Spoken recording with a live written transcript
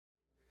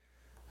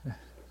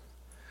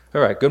All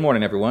right, good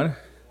morning, everyone.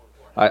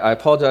 I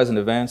apologize in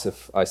advance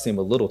if I seem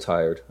a little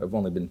tired. I've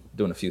only been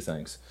doing a few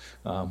things.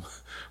 Um,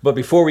 but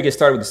before we get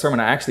started with the sermon,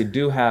 I actually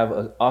do have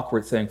an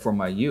awkward thing for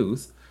my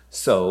youth.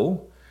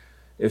 So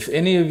if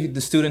any of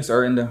the students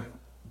are in the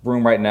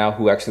room right now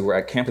who actually were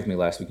at camp with me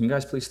last week, can you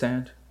guys please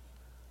stand?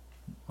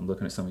 I'm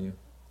looking at some of you.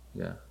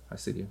 Yeah, I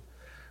see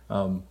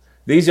you.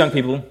 These young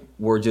people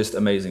were just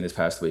amazing this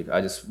past week. I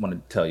just want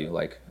to tell you,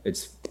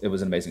 it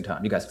was an amazing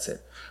time. You guys can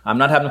sit. I'm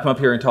not having to come up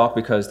here and talk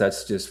because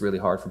that's just really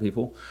hard for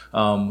people.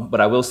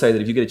 But I will say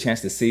that if you get a chance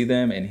to see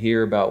them and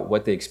hear about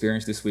what they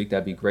experienced this week,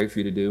 that'd be great for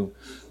you to do.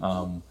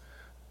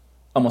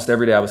 Almost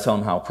every day I was telling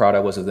them how proud I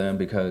was of them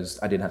because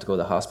I didn't have to go to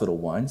the hospital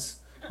once.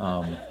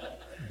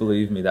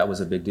 Believe me, that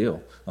was a big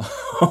deal.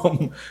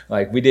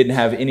 We didn't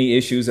have any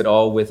issues at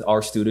all with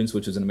our students,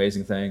 which was an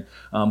amazing thing.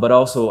 But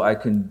also I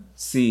can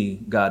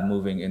see God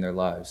moving in their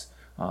lives.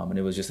 And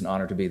it was just an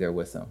honor to be there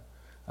with them.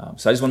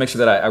 So I just want to make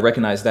sure that I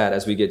recognize that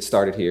as we get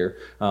started here.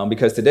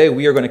 Because today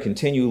we are going to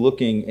continue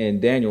looking in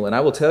Daniel. And I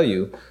will tell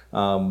you,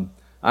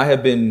 I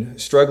have been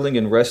struggling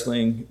and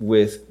wrestling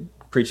with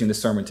preaching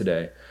this sermon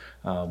today.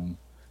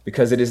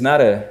 Because it is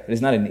not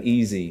an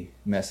easy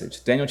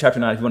message. Daniel chapter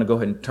 9, if you want to go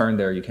ahead and turn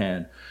there, you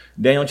can.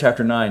 Daniel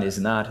chapter 9 is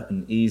not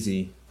an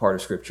easy part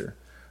of Scripture,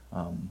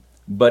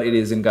 but it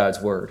is in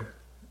God's Word,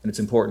 and it's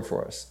important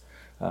for us.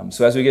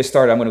 So as we get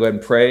started, I'm going to go ahead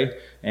and pray,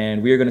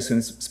 and we are going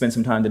to spend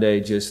some time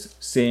today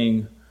just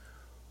seeing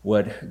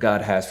what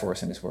God has for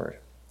us in His Word.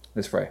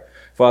 Let's pray.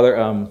 Father,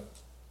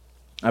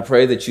 I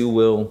pray that you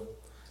will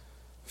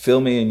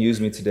fill me and use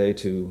me today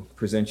to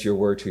present your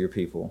Word to your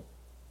people.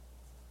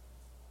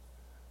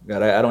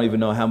 God, I don't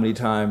even know how many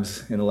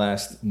times in the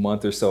last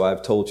month or so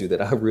I've told you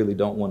that I really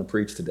don't want to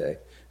preach today.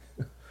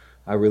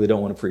 I really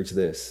don't want to preach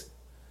this.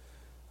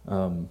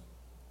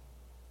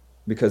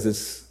 Because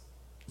it's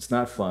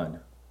not fun.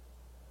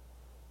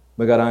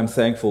 But God, I'm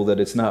thankful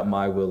that it's not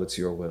my will, it's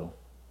your will.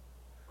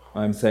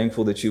 I'm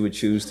thankful that you would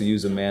choose to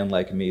use a man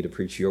like me to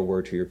preach your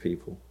word to your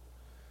people.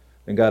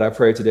 And God, I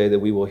pray today that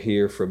we will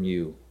hear from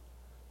you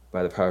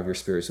by the power of your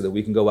Spirit so that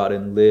we can go out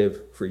and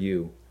live for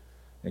you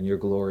and your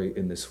glory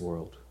in this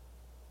world.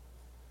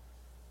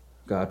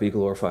 God, be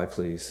glorified,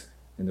 please,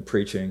 in the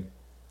preaching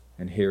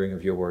and hearing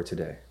of your word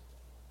today.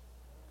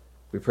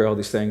 We pray all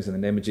these things in the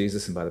name of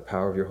Jesus and by the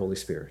power of your Holy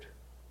Spirit.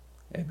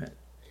 Amen.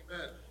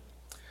 Amen.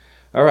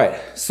 All right,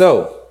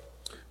 so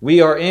we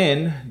are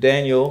in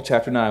Daniel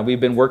chapter 9. We've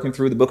been working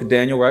through the book of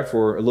Daniel, right,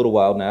 for a little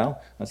while now.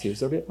 Let's see, is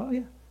there a bit? Oh,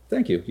 yeah.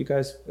 Thank you. You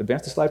guys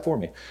advanced the slide for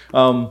me.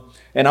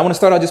 And I want to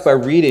start out just by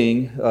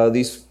reading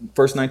these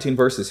first 19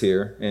 verses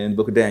here in the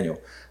book of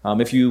Daniel.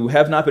 If you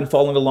have not been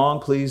following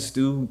along, please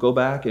do go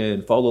back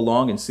and follow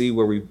along and see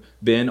where we've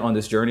been on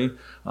this journey.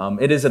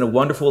 It is a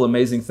wonderful,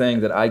 amazing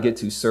thing that I get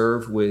to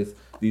serve with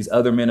these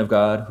other men of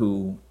God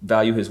who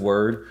value his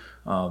word.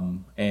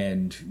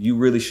 And you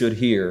really should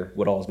hear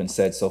what all has been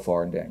said so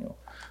far in Daniel.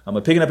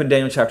 But picking up in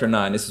Daniel chapter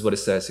 9, this is what it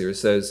says here. It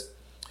says,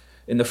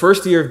 "In the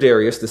first year of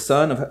Darius, the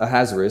son of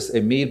Ahasuerus,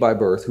 a Mede by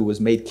birth, who was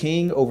made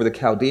king over the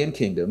Chaldean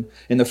kingdom,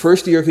 in the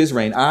first year of his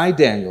reign, I,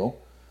 Daniel,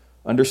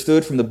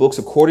 understood from the books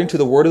according to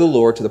the word of the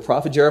Lord to the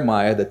prophet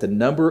Jeremiah that the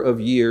number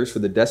of years for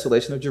the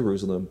desolation of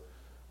Jerusalem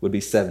would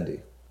be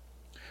 70.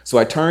 So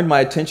I turned my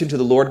attention to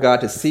the Lord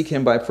God to seek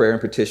him by prayer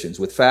and petitions,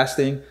 with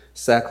fasting,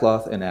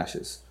 sackcloth, and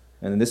ashes."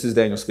 And this is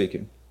Daniel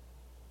speaking.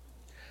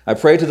 "I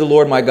prayed to the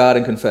Lord my God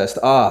and confessed,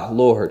 'Ah,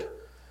 Lord,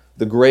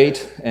 the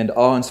great and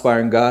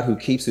awe-inspiring God who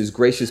keeps his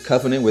gracious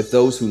covenant with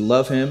those who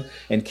love him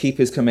and keep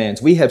his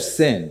commands. We have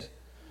sinned,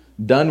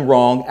 done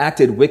wrong,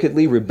 acted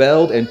wickedly,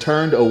 rebelled, and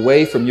turned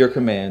away from your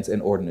commands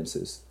and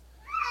ordinances.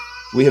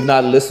 We have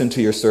not listened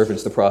to your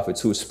servants, the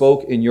prophets, who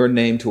spoke in your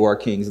name to our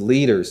kings,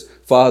 leaders,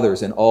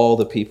 fathers, and all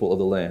the people of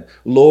the land.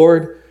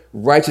 Lord,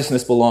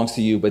 righteousness belongs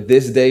to you, but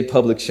this day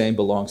public shame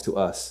belongs to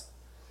us,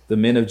 the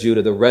men of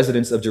Judah, the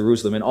residents of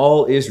Jerusalem, and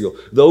all Israel,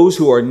 those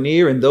who are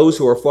near and those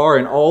who are far,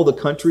 in all the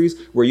countries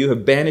where you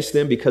have banished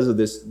them because of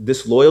this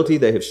disloyalty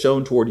they have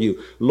shown toward you.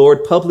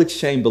 Lord, public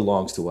shame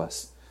belongs to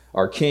us,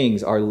 our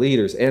kings, our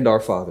leaders, and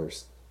our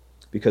fathers,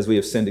 because we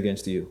have sinned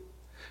against you.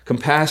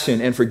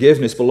 Compassion and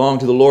forgiveness belong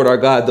to the Lord our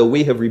God, though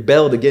we have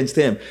rebelled against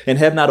him and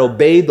have not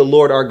obeyed the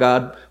Lord our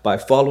God by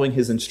following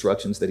his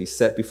instructions that he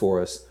set before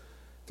us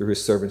through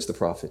his servants, the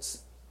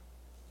prophets.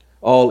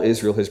 All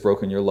Israel has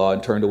broken your law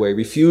and turned away,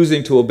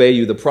 refusing to obey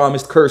you. The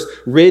promised curse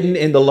written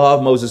in the law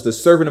of Moses, the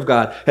servant of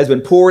God, has been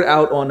poured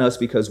out on us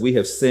because we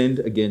have sinned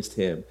against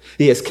him.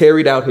 He has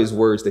carried out his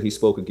words that he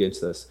spoke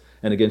against us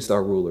and against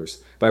our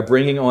rulers by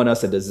bringing on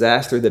us a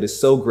disaster that is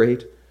so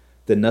great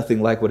that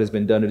nothing like what has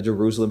been done in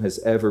Jerusalem has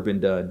ever been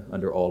done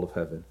under all of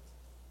heaven.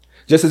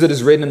 Just as it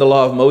is written in the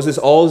law of Moses,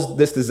 all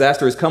this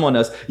disaster has come on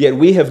us, yet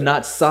we have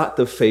not sought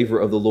the favor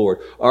of the Lord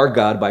our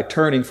God by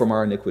turning from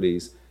our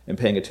iniquities and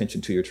paying attention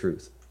to your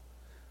truth.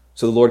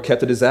 So the Lord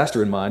kept the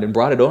disaster in mind and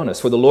brought it on us.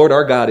 For the Lord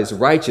our God is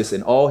righteous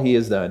in all he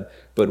has done,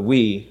 but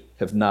we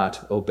have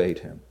not obeyed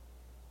him.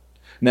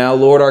 Now,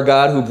 Lord our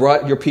God, who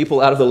brought your people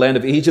out of the land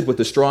of Egypt with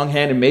a strong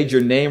hand and made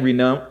your name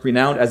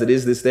renowned as it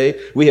is this day,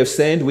 we have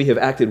sinned, we have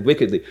acted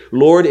wickedly.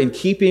 Lord, in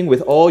keeping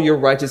with all your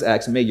righteous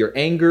acts, may your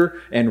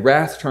anger and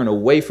wrath turn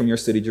away from your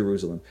city,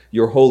 Jerusalem,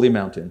 your holy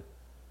mountain.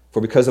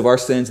 For because of our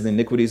sins and the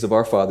iniquities of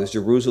our fathers,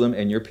 Jerusalem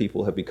and your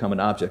people have become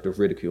an object of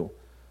ridicule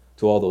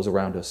to all those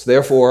around us.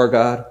 Therefore, our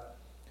God,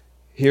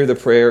 hear the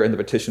prayer and the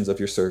petitions of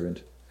your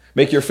servant.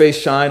 Make your face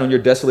shine on your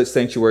desolate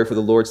sanctuary for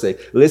the Lord's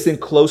sake. Listen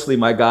closely,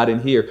 my God,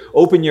 and hear.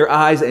 Open your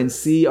eyes and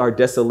see our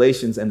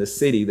desolations and the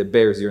city that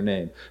bears your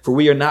name. For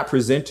we are not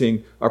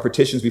presenting our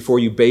petitions before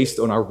you based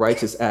on our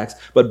righteous acts,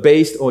 but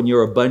based on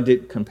your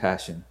abundant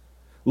compassion.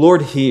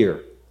 Lord,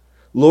 hear.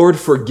 Lord,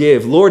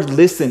 forgive. Lord,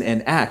 listen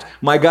and act.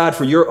 My God,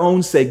 for your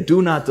own sake,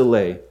 do not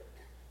delay,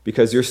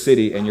 because your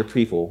city and your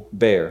people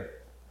bear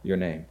your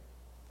name.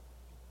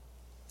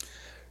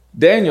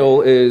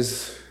 Daniel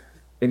is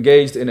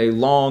engaged in a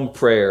long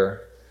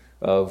prayer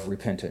of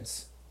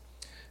repentance.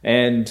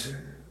 And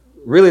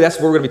really that's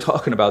what we're going to be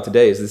talking about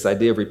today, is this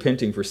idea of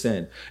repenting for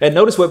sin. And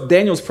notice what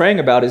Daniel's praying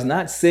about is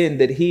not sin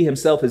that he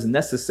himself has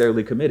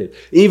necessarily committed,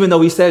 even though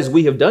he says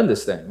we have done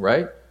this thing,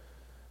 right?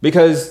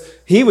 Because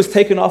he was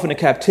taken off into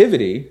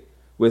captivity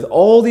with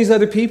all these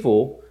other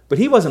people, but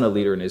he wasn't a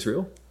leader in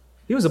Israel.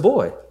 He was a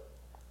boy.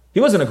 He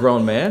wasn't a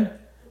grown man.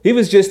 He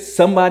was just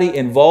somebody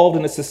involved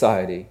in a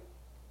society,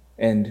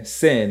 and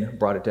sin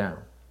brought it down.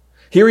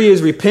 Here he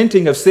is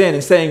repenting of sin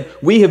and saying,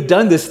 we have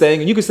done this thing.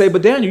 And you could say,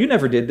 but Daniel, you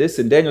never did this.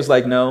 And Daniel's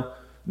like,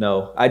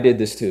 no, I did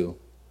this too,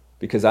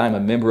 because I'm a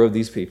member of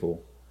these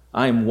people.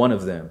 I am one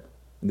of them,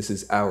 and this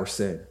is our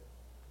sin.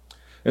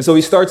 And so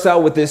he starts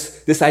out with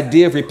this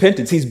idea of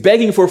repentance. He's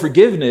begging for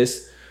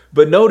forgiveness,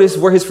 but notice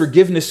where his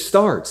forgiveness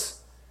starts.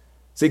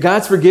 See,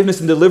 God's forgiveness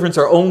and deliverance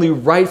are only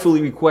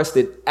rightfully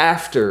requested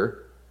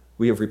after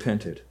we have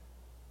repented.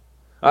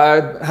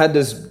 I had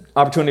this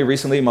opportunity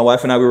recently. My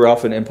wife and I, we were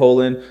off in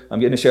Poland. I'm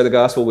getting to share the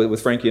gospel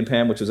with Frankie and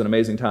Pam, which was an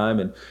amazing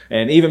time.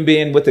 And even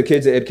being with the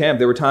kids at camp,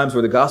 there were times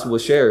where the gospel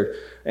was shared.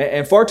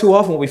 And far too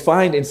often what we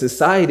find in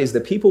society is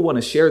that people want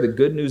to share the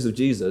good news of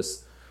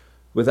Jesus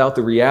without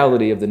the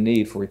reality of the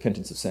need for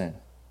repentance of sin.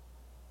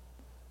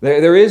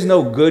 There is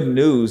no good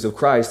news of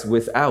Christ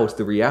without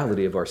the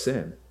reality of our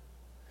sin.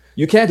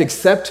 You can't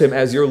accept him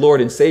as your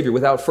Lord and Savior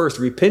without first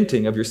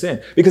repenting of your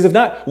sin. Because if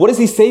not, what is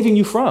he saving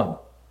you from?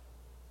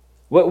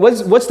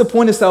 What's the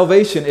point of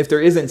salvation if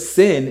there isn't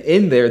sin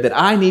in there that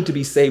I need to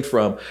be saved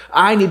from?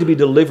 I need to be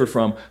delivered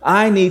from.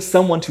 I need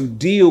someone to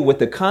deal with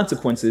the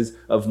consequences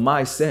of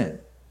my sin.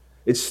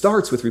 It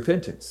starts with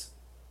repentance.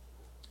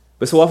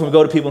 But so often we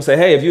go to people and say,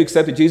 hey, have you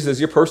accepted Jesus as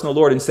your personal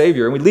Lord and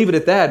Savior? And we leave it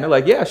at that. And they're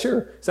like, yeah,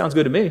 sure. Sounds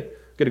good to me.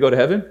 Get to go to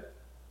heaven?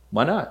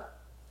 Why not?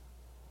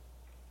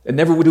 And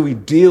never do we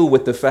deal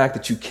with the fact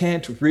that you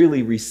can't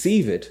really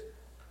receive it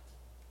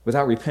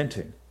without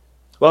repenting.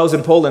 While I was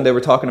in Poland, they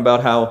were talking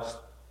about how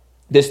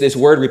this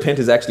word repent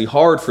is actually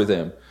hard for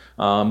them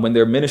when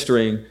they're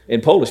ministering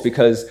in Polish,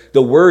 because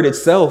the word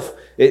itself,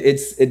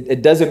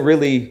 it doesn't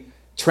really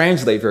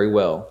translate very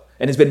well.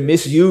 And it's been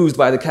misused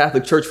by the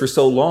Catholic Church for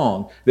so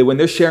long that when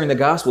they're sharing the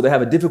gospel, they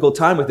have a difficult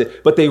time with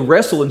it. But they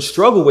wrestle and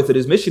struggle with it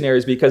as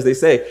missionaries because they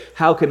say,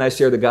 how can I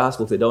share the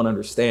gospel if they don't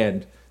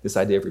understand this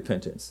idea of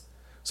repentance?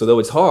 So though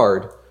it's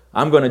hard,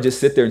 I'm going to just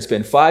sit there and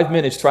spend 5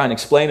 minutes trying to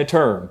explain a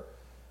term,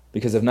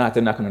 because if not,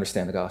 they're not going to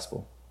understand the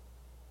gospel.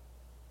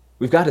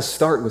 We've got to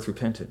start with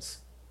repentance.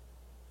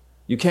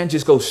 You can't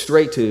just go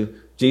straight to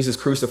Jesus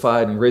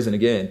crucified and risen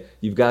again.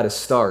 You've got to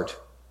start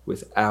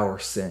with our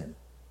sin.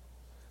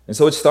 And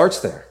so it starts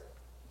there.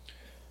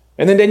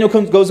 And then Daniel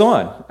goes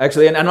on,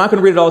 actually, and I'm not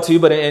going to read it all to you,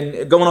 but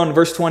going on in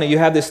verse 20, you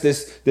have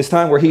this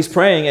time where he's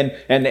praying,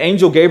 and the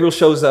angel Gabriel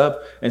shows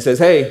up and says,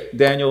 hey,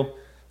 Daniel,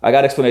 I got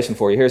an explanation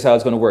for you. Here's how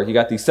it's going to work. You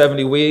got these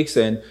 70 weeks,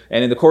 and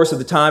in the course of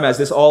the time, as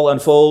this all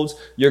unfolds,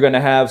 you're going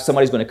to have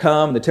somebody's going to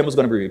come, the temple's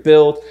going to be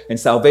rebuilt, and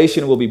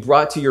salvation will be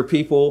brought to your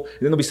people. And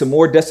then there'll be some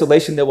more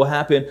desolation that will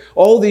happen.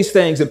 All these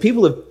things, and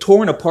people have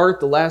torn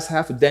apart the last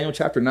half of Daniel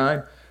chapter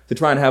 9 to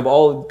try and have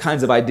all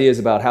kinds of ideas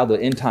about how the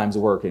end times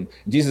work and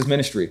Jesus'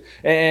 ministry.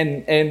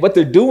 And what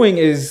they're doing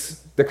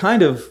is they're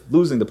kind of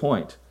losing the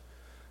point.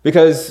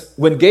 Because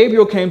when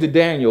Gabriel came to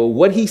Daniel,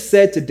 what he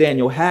said to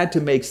Daniel had to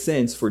make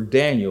sense for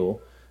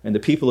Daniel and the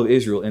people of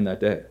Israel in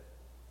that day.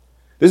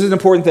 This is an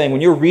important thing.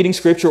 When you're reading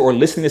scripture or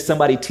listening to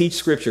somebody teach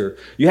scripture,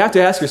 you have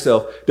to ask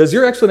yourself, does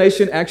your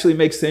explanation actually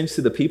make sense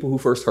to the people who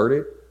first heard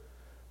it?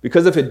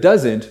 Because if it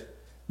doesn't,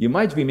 you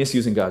might be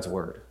misusing God's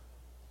word.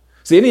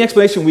 See, any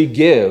explanation we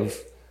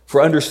give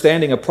for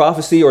understanding a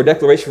prophecy or a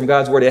declaration from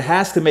God's word, it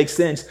has to make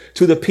sense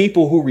to the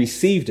people who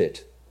received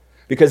it.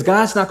 Because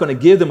God's not going to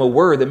give them a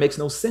word that makes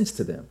no sense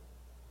to them.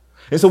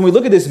 And so when we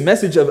look at this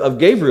message of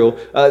Gabriel,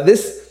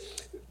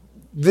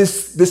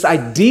 this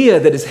idea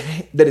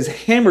that is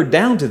hammered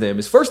down to them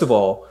is, first of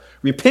all,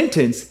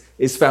 repentance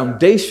is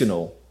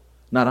foundational,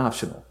 not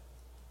optional.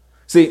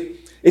 See,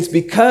 it's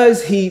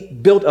because he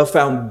built a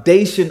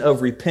foundation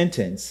of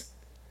repentance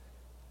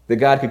that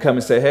God could come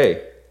and say,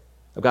 hey,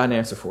 I've got an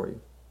answer for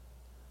you.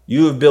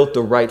 You have built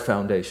the right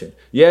foundation.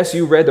 Yes,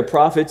 you read the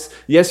prophets.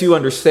 Yes, you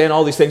understand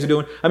all these things are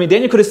doing. I mean,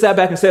 Daniel could have sat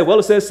back and said, well,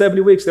 it says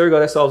 70 weeks. There we go.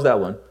 That solves that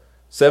one.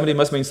 70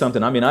 must mean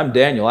something. I mean, I'm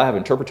Daniel. I have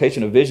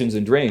interpretation of visions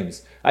and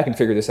dreams. I can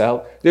figure this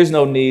out. There's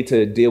no need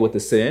to deal with the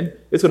sin.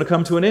 It's going to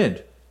come to an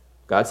end.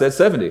 God said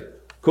 70.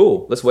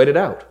 Cool. Let's wait it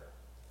out.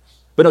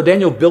 But no,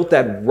 Daniel built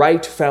that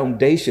right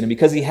foundation. And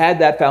because he had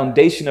that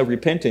foundation of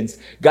repentance,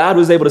 God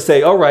was able to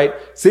say, all right,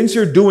 since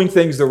you're doing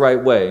things the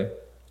right way,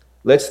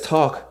 let's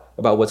talk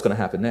about what's going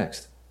to happen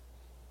next.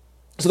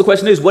 So the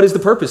question is, what is the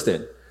purpose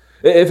then?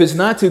 If it's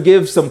not to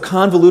give some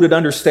convoluted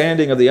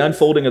understanding of the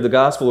unfolding of the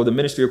gospel or the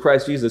ministry of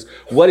Christ Jesus,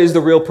 what is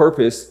the real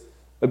purpose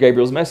of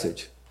Gabriel's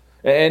message?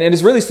 And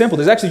it's really simple.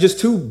 There's actually just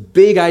two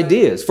big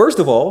ideas. First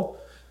of all,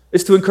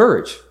 it's to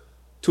encourage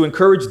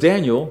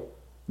Daniel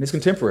and his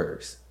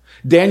contemporaries.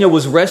 Daniel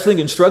was wrestling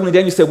and struggling.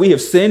 Daniel said, we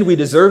have sinned. We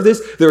deserve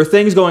this. There are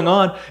things going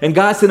on. And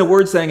God sent a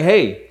word saying,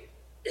 hey,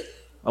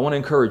 I want to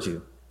encourage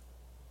you.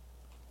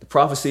 The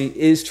prophecy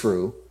is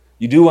true.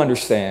 You do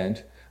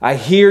understand. I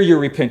hear your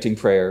repenting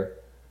prayer.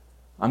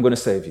 I'm going to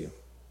save you.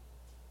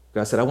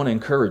 God said, I want to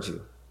encourage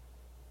you.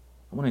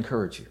 I want to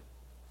encourage you.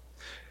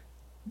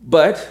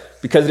 But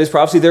because it is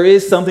prophecy, there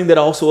is something that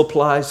also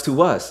applies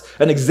to us.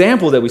 An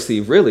example that we see,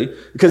 really,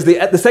 because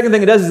the second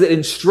thing it does is it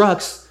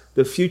instructs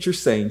the future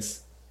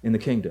saints in the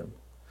kingdom.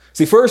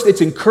 See, first,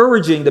 it's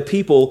encouraging the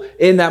people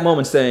in that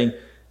moment saying,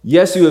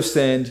 yes, you have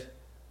sinned,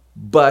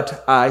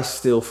 but I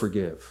still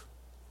forgive.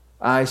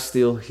 I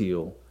still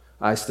heal.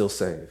 I still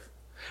save.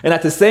 And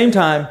at the same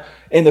time,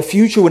 in the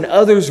future, when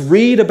others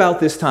read about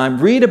this time,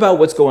 read about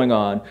what's going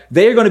on,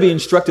 they're going to be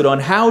instructed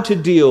on how to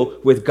deal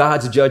with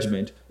God's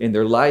judgment in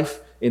their life,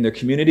 in their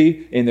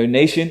community, in their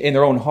nation, in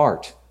their own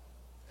heart.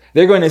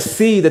 They're going to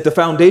see that the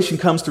foundation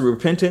comes through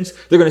repentance.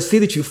 They're going to see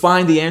that you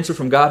find the answer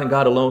from God and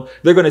God alone.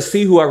 They're going to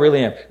see who I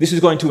really am. This is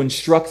going to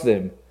instruct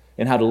them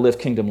in how to live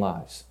kingdom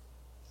lives.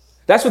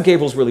 That's what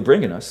Gabriel's really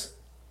bringing us.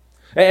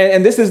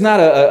 And this is not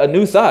a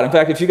new thought. In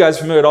fact, if you guys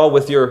are familiar at all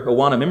with your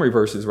Awana memory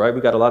verses, right?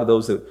 We've got a lot of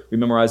those that we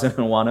memorize in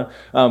Awana.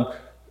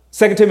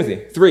 2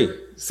 Timothy 3,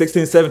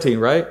 16 and 17,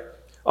 right?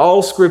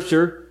 All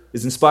scripture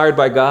is inspired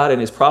by God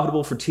and is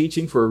profitable for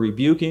teaching, for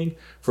rebuking,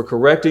 for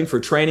correcting, for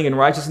training in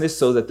righteousness,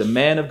 so that the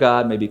man of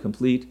God may be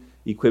complete,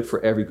 equipped for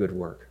every good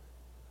work.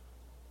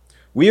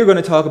 We are going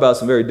to talk about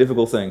some very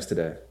difficult things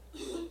today.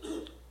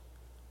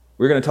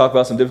 We're going to talk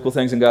about some difficult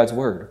things in God's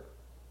word,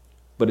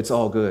 but it's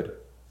all good.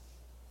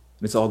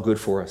 It's all good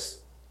for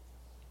us.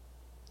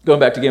 Going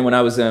back to again, when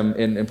I was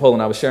in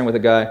Poland, I was sharing with a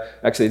guy.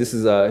 Actually, this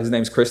is his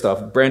name's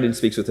Christoph. Brandon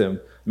speaks with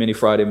him many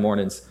Friday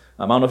mornings.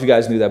 I don't know if you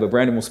guys knew that, but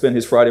Brandon will spend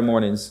his Friday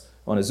mornings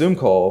on a Zoom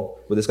call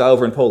with this guy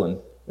over in Poland,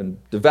 a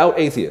devout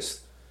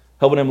atheist,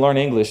 helping him learn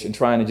English and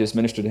trying to just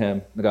minister to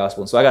him the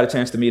gospel. And so I got a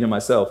chance to meet him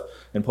myself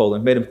in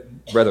Poland. Made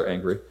him rather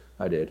angry.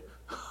 I did.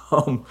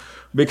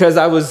 Because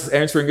I was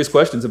answering his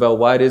questions about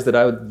why it is that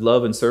I would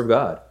love and serve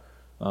God.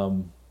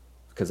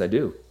 Because I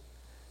do.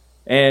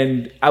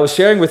 And I was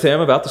sharing with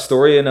him about the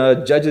story in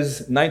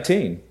Judges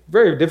 19.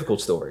 Very difficult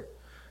story.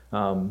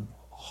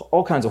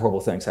 All kinds of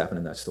horrible things happen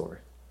in that story.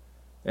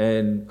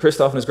 And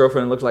Christoph and his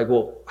girlfriend looked like,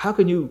 well, how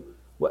can you,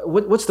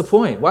 what's the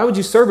point? Why would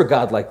you serve a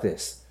God like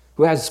this,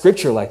 who has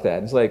scripture like that?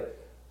 And it's like,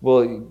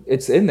 well,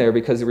 it's in there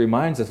because it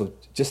reminds us of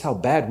just how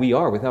bad we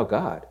are without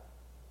God.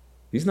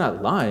 He's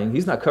not lying.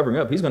 He's not covering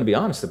up. He's going to be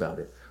honest about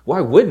it.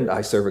 Why wouldn't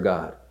I serve a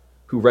God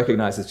who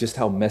recognizes just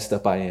how messed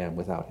up I am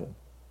without him?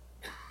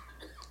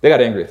 They got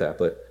angry at that,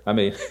 but I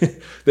mean,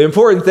 the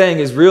important thing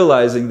is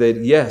realizing that,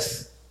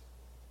 yes,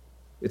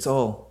 it's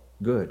all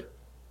good.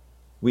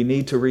 We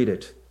need to read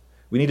it.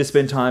 We need to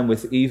spend time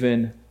with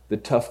even the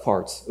tough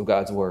parts of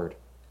God's word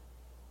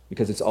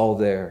because it's all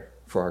there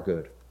for our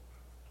good.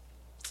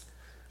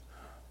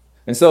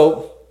 And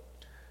so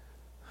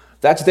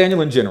that's Daniel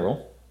in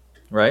general,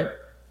 right?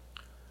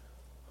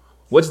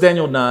 What's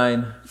Daniel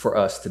 9 for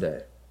us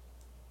today?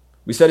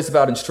 We said it's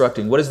about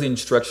instructing. What is the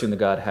instruction that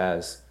God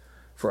has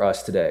for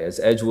us today as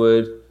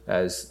Edgewood,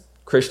 as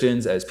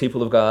Christians, as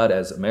people of God,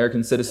 as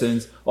American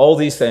citizens, all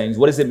these things?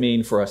 What does it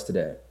mean for us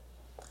today?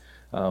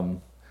 I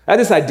had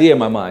this idea in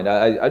my mind.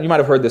 You might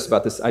have heard this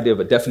about this idea of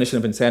a definition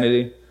of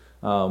insanity,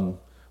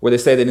 where they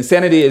say that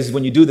insanity is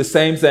when you do the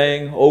same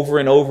thing over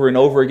and over and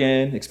over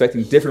again,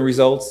 expecting different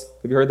results.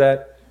 Have you heard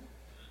that?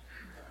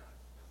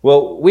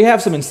 Well, we have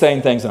some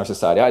insane things in our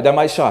society. That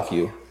might shock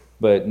you,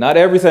 but not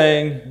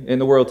everything in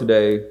the world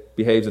today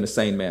behaves in a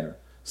sane manner.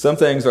 Some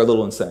things are a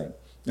little insane.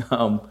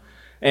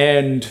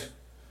 And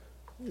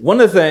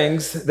one of the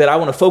things that I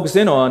want to focus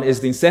in on is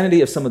the insanity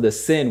of some of the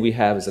sin we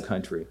have as a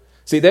country.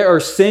 See, there are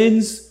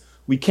sins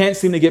we can't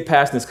seem to get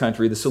past in this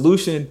country. The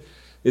solution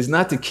is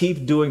not to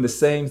keep doing the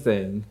same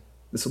thing.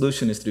 The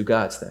solution is to do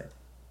God's thing.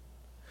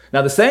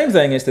 Now, the same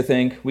thing is to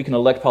think we can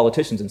elect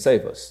politicians and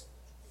save us.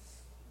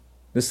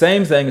 The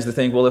same thing is to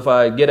think, well, if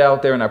I get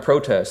out there and I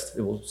protest,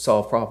 it will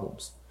solve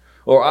problems.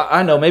 Or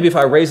I know maybe if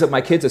I raise up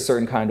my kids a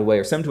certain kind of way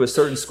or send them to a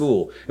certain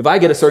school, if I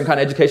get a certain kind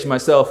of education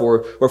myself,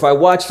 or if I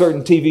watch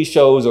certain TV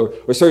shows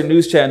or certain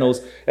news channels,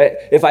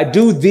 if I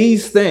do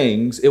these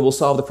things, it will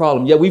solve the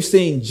problem. Yet we've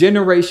seen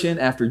generation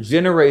after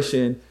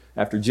generation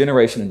after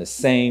generation in the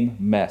same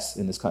mess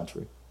in this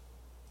country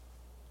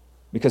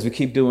because we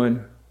keep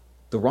doing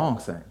the wrong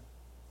thing.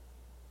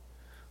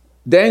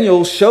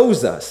 Daniel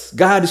shows us,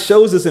 God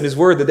shows us in his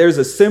word that there's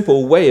a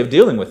simple way of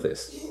dealing with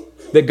this.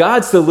 That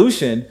God's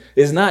solution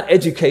is not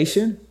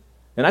education.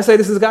 And I say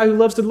this as a guy who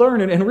loves to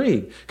learn and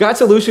read. God's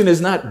solution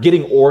is not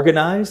getting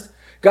organized.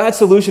 God's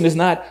solution is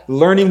not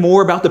learning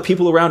more about the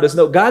people around us.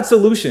 No, God's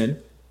solution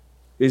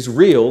is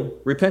real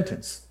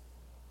repentance.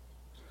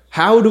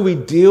 How do we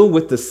deal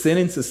with the sin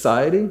in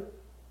society?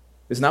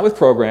 It's not with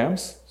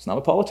programs. It's not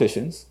with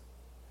politicians.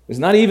 It's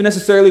not even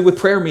necessarily with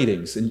prayer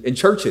meetings in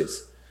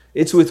churches.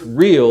 It's with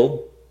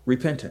real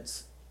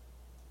repentance.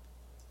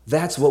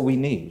 That's what we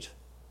need.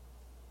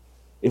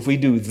 If we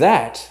do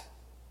that,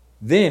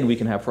 then we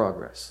can have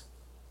progress.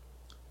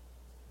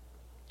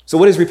 So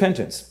what is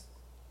repentance?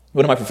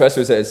 One of my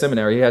professors at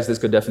seminary, he has this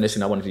good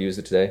definition. I wanted to use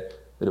it today.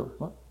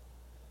 What?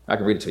 I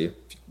can read it to you.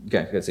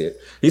 Okay, you can see it.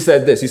 He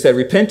said this. He said,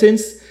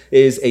 repentance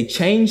is a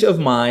change of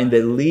mind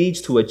that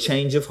leads to a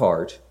change of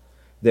heart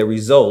that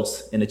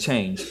results in a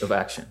change of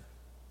action.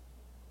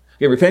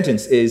 Okay,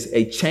 repentance is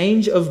a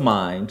change of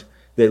mind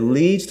that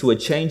leads to a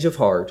change of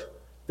heart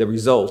that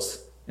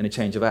results in a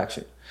change of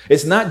action.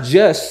 It's not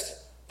just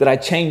that I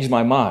change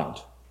my mind,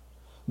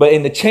 but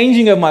in the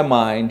changing of my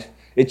mind,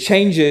 it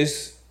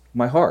changes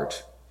my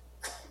heart.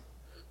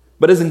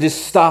 But it doesn't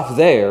just stop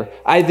there.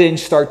 I then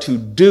start to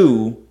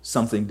do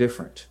something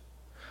different.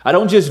 I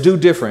don't just do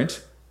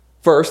different.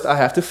 First, I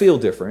have to feel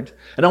different.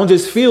 And I don't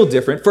just feel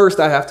different. First,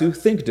 I have to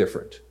think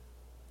different.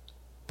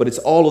 But it's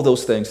all of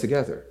those things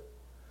together.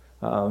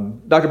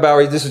 Dr.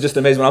 Bowery, this is just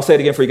amazing. I'll say it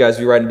again for you guys if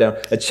you're writing it down.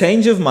 A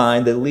change of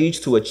mind that leads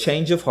to a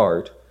change of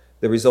heart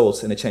that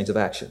results in a change of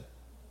action.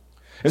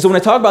 And so when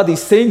I talk about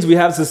these things we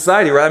have in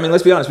society, right? I mean,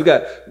 let's be honest. We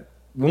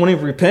want to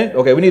repent.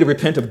 Okay, we need to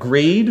repent of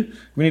greed.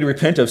 We need to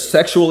repent of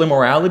sexual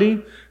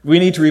immorality. We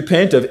need to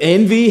repent of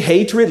envy,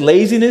 hatred,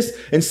 laziness,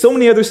 and so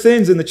many other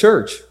sins in the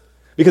church.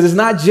 Because it's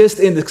not just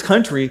in the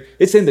country,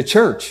 it's in the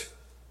church.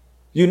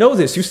 You know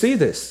this, you see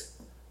this.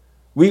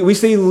 We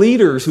see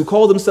leaders who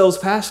call themselves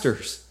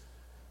pastors,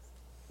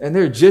 and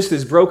they're just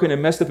as broken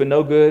and messed up and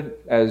no good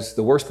as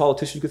the worst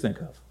politician you could think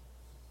of.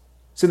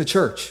 It's in the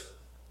church.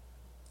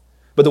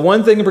 But the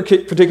one thing in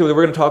particular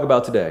we're going to talk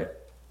about today,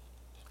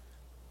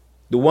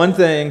 the one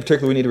thing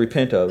particularly we need to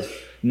repent of,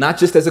 not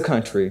just as a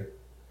country,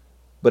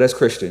 but as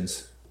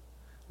Christians,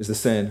 is the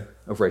sin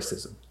of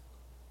racism.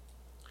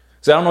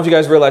 So I don't know if you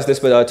guys realize this,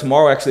 but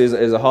tomorrow actually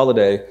is a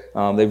holiday.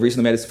 They've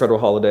recently made it a federal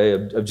holiday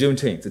of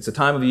Juneteenth. It's a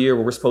time of the year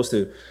where we're supposed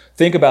to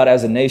think about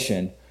as a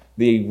nation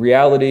the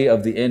reality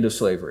of the end of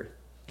slavery.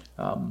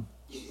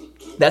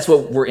 That's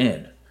what we're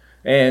in.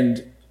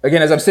 And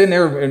again, as I'm sitting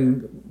there,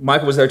 and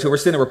Michael was there too, we're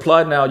sitting there, we're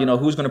plotting out,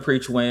 who's going to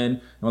preach when.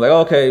 And we're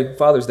like, okay,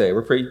 Father's Day.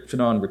 We're preaching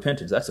on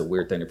repentance. That's a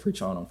weird thing to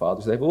preach on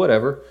Father's Day, but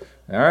whatever.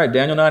 All right,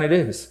 Daniel 9 it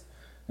is.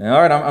 And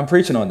all right, I'm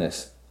preaching on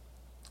this.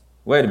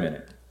 Wait a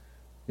minute.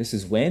 This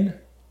is when?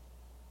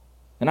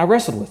 And I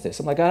wrestled with this.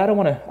 I'm like, God, I don't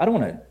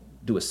want to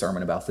do a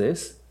sermon about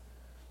this.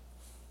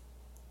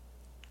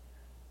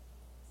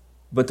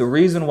 But the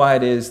reason why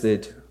it is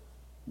that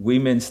we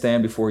men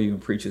stand before you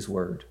and preach his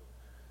word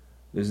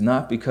is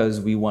not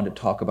because we want to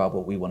talk about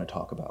what we want to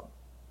talk about.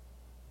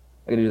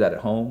 I can do that at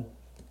home.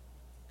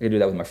 I can do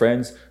that with my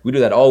friends. We do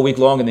that all week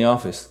long in the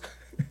office.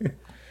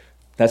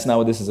 That's not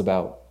what this is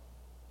about.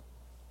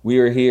 We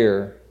are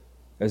here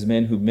as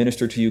men who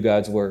minister to you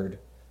God's word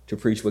to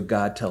preach what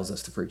God tells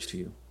us to preach to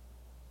you.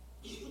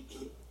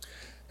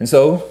 And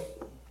so,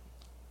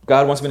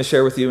 God wants me to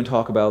share with you and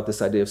talk about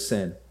this idea of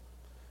sin,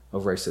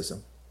 of racism.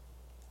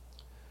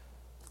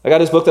 I got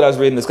this book that I was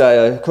reading, this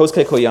guy,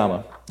 Kosuke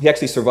Koyama. He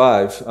actually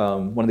survived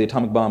one of the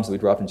atomic bombs that we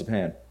dropped in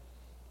Japan.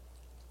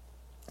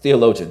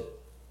 Theologian.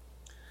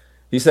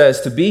 He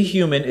says, to be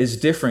human is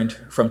different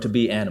from to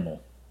be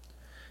animal.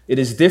 It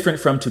is different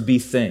from to be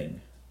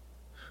thing.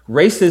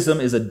 Racism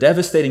is a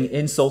devastating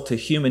insult to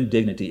human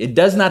dignity. It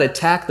does not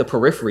attack the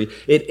periphery.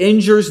 It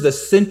injures the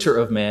center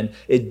of man.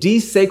 It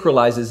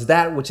desacralizes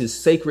that which is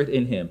sacred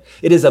in him.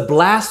 It is a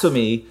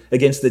blasphemy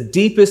against the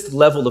deepest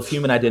level of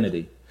human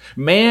identity.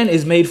 Man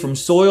is made from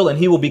soil and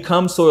he will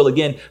become soil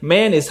again.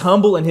 Man is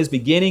humble in his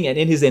beginning and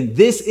in his end.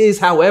 This is,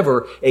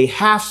 however, a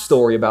half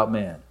story about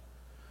man.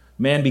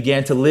 Man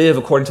began to live,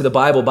 according to the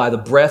Bible, by the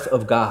breath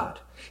of God.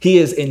 He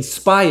is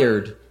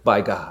inspired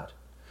by God.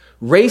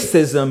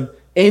 Racism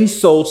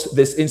insults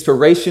this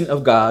inspiration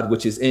of God,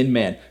 which is in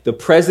man. The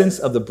presence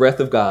of the breath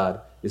of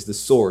God is the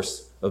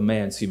source of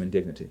man's human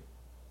dignity.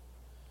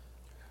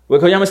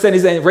 What Koyama said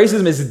is that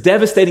racism is a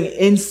devastating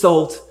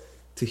insult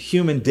to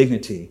human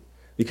dignity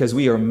because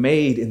we are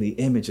made in the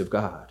image of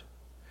God.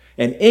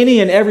 And any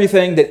and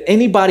everything that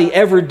anybody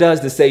ever does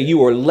to say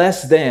you are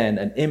less than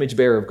an image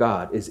bearer of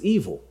God is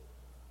evil.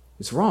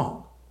 It's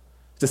wrong.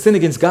 It's a sin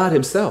against God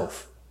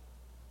himself.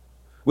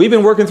 We've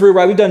been working through,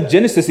 right? We've done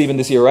Genesis even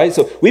this year, right?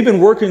 So we've been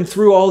working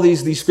through all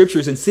these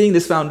scriptures and seeing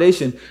this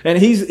foundation, and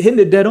he's hitting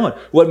it dead on.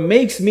 What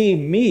makes me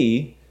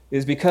me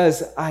is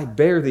because I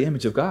bear the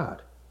image of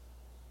God.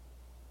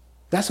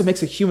 That's what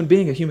makes a human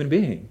being a human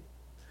being.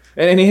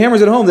 And he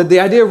hammers it home that the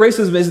idea of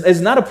racism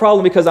is not a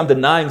problem because I'm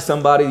denying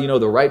somebody,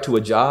 the right to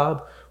a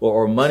job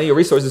or money or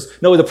resources.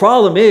 No, the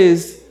problem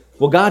is,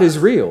 well, God is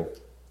real,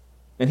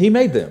 and he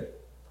made them.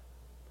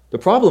 The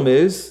problem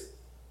is,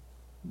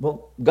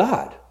 well,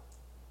 God.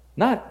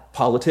 Not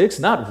politics,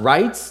 not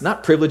rights,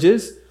 not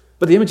privileges,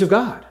 but the image of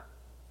God.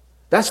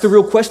 That's the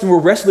real question we're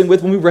wrestling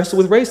with when we wrestle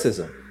with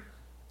racism.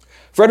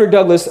 Frederick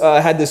Douglass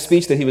had this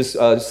speech that he was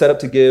set up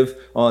to give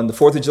on the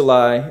 4th of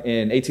July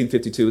in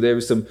 1852. There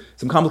was some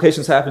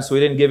complications happened, so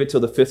he didn't give it till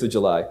the 5th of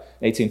July,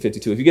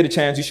 1852. If you get a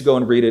chance, you should go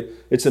and read it.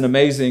 It's an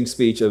amazing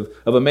speech of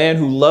a man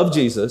who loved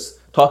Jesus,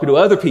 talking to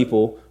other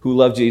people who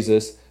love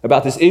Jesus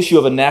about this issue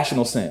of a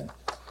national sin.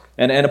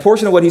 And a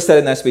portion of what he said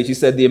in that speech, he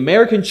said, "The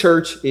American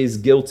church is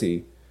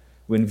guilty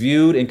when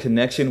viewed in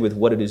connection with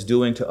what it is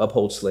doing to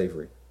uphold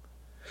slavery.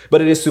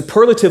 But it is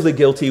superlatively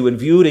guilty when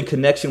viewed in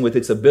connection with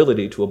its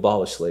ability to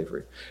abolish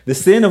slavery. The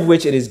sin of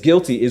which it is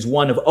guilty is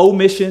one of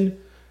omission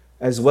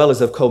as well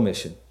as of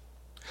commission.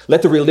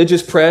 Let the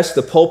religious press,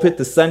 the pulpit,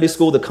 the Sunday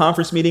school, the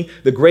conference meeting,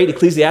 the great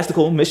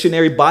ecclesiastical,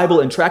 missionary, Bible,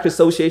 and tract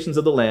associations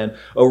of the land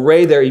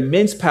array their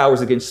immense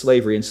powers against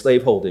slavery and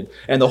slaveholding,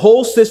 and the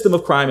whole system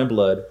of crime and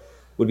blood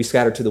would be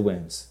scattered to the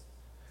winds.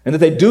 And that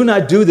they do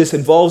not do this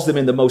involves them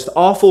in the most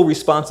awful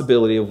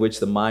responsibility of which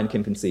the mind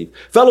can conceive.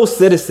 Fellow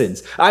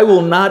citizens, I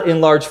will not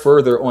enlarge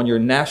further on your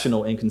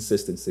national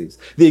inconsistencies.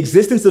 The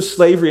existence of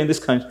slavery in this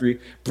country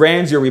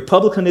brands your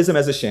republicanism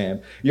as a sham,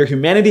 your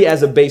humanity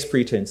as a base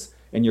pretense,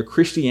 and your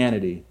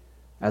Christianity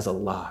as a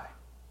lie."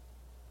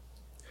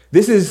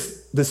 This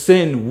is the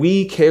sin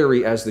we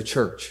carry as the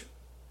church.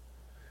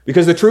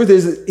 Because the truth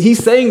is,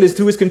 he's saying this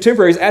to his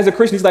contemporaries as a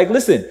Christian. He's like,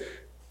 listen,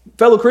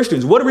 fellow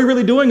Christians, what are we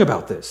really doing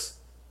about this?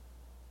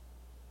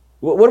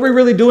 What are we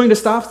really doing to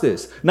stop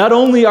this? Not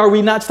only are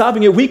we not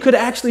stopping it, we could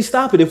actually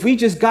stop it. If we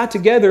just got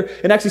together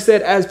and actually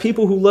said, as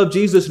people who love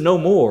Jesus no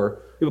more,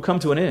 it would come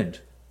to an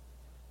end.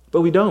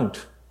 But we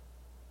don't.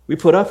 We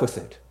put up with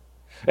it.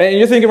 And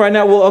you're thinking right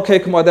now, well, okay,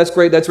 come on, that's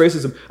great, that's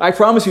racism. I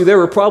promise you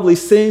there are probably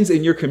sins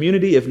in your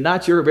community, if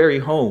not your very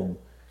home,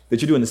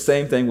 that you're doing the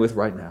same thing with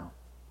right now.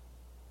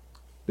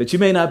 That you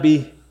may not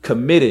be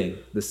committing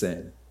the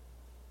sin,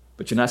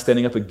 but you're not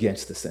standing up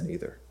against the sin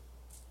either.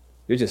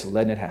 You're just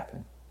letting it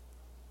happen.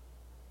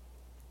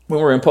 When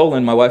we were in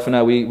Poland, my wife and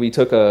I, we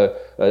took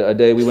a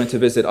day, we went to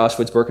visit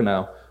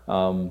Auschwitz-Birkenau,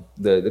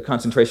 the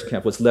concentration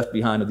camp, what's left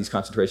behind of these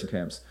concentration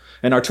camps.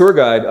 And our tour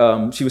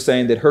guide, she was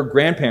saying that her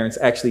grandparents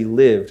actually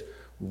lived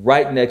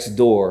right next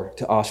door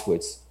to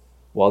Auschwitz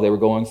while they were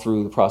going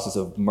through the process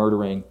of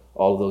murdering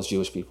all of those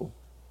Jewish people.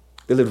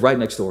 They lived right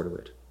next door to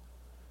it.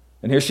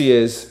 And here she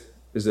is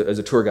as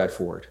a tour guide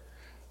for it.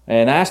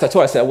 And I told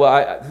her, I said,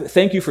 well,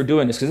 thank you for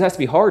doing this, because it has to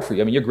be hard for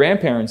you. I mean, your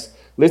grandparents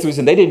lived through this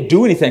and they didn't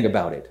do anything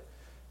about it.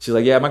 She's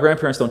like, yeah, my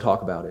grandparents don't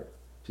talk about it.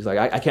 She's like,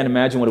 I can't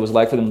imagine what it was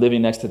like for them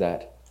living next to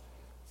that.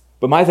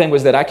 But my thing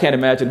was that I can't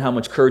imagine how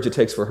much courage it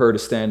takes for her to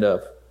stand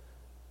up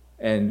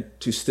and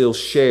to still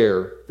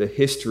share the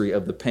history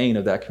of the pain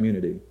of that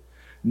community,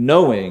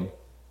 knowing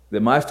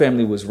that my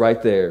family was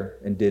right there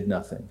and did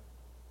nothing.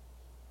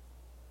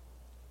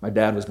 My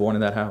dad was born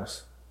in that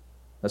house.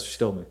 That's what she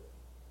told me.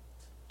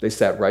 They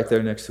sat right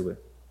there next to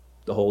it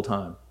the whole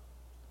time.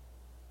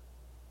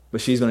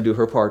 But she's going to do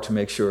her part to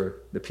make sure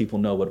that people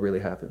know what really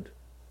happened.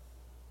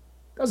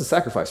 That was a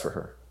sacrifice for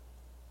her.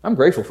 I'm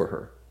grateful for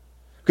her.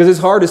 Because it's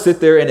hard to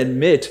sit there and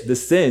admit the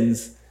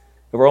sins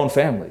of our own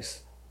families,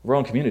 of our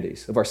own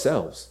communities, of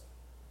ourselves.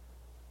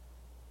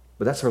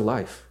 But that's her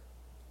life.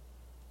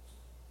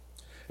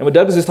 And what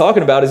Douglas is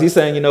talking about is he's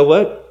saying, you know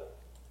what?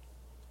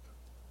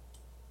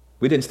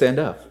 We didn't stand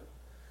up.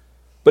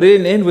 But it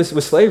didn't end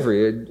with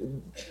slavery.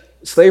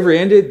 Slavery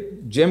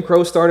ended, Jim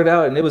Crow started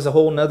out, and it was a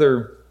whole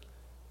nother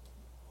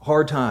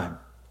hard time.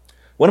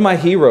 One of my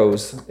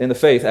heroes in the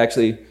faith,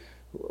 actually,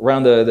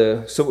 around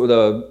the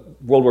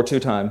World War II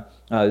time,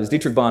 is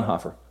Dietrich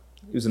Bonhoeffer.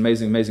 He was an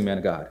amazing, amazing man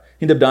of God.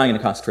 He ended up dying in a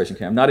concentration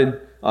camp, not in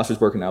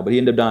Auschwitz-Birkenau, but he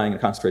ended up dying in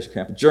a concentration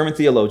camp. A German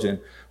theologian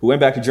who went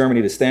back to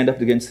Germany to stand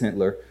up against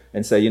Hitler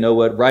and say, you know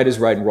what, right is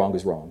right and wrong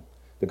is wrong.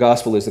 The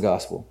gospel is the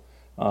gospel.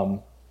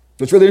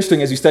 What's really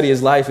interesting as you study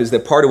his life is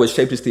that part of what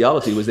shaped his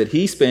theology was that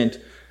he spent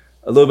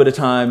a little bit of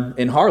time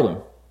in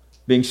Harlem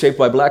being shaped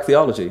by black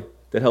theology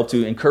that helped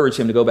to encourage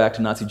him to go back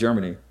to Nazi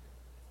Germany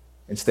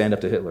and stand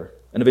up to Hitler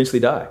and eventually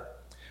die.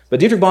 But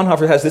Dietrich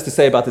Bonhoeffer has this to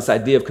say about this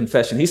idea of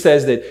confession. He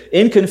says that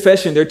in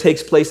confession, there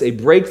takes place a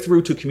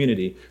breakthrough to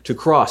community, to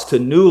cross, to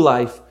new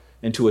life,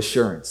 and to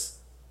assurance.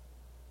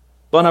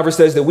 Bonhoeffer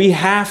says that we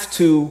have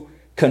to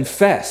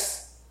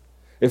confess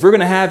if we're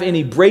going to have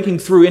any breaking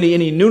through,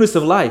 any newness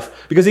of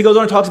life. Because he goes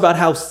on and talks about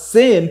how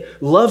sin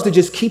loves to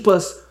just keep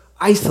us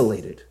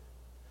isolated.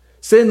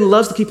 Sin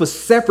loves to keep us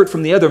separate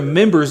from the other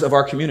members of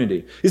our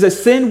community. He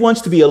says sin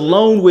wants to be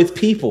alone with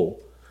people,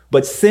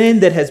 but sin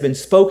that has been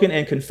spoken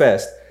and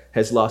confessed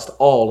has lost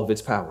all of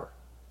its power.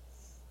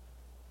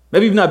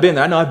 Maybe you've not been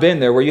there. I know I've been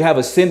there, where you have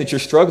a sin that you're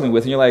struggling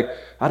with and you're like,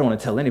 I don't want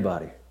to tell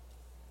anybody.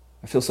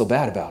 I feel so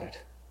bad about it.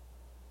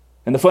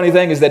 And the funny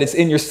thing is that it's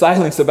in your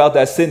silence about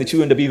that sin that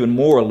you end up even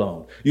more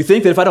alone. You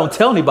think that if I don't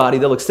tell anybody,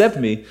 they'll accept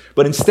me.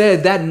 But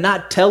instead, that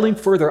not telling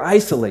further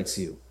isolates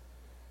you.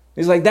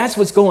 It's like that's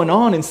what's going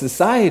on in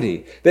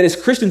society. That as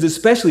Christians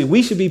especially,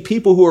 we should be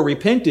people who are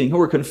repenting, who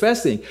are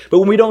confessing. But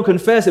when we don't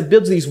confess, it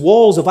builds these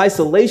walls of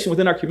isolation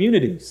within our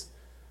communities.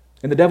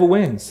 And the devil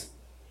wins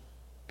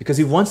because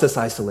he wants us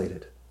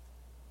isolated.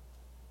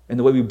 And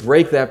the way we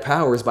break that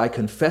power is by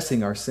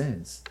confessing our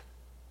sins.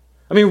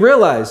 I mean,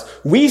 realize,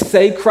 we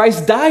say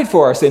Christ died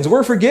for our sins.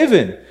 We're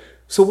forgiven.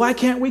 So why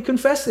can't we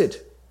confess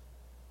it?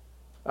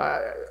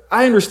 I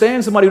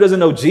understand somebody who doesn't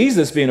know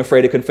Jesus being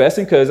afraid of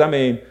confessing because,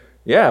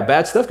 yeah,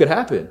 bad stuff could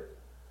happen.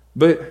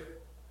 But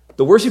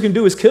the worst you can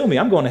do is kill me.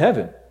 I'm going to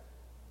heaven.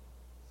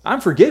 I'm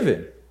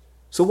forgiven.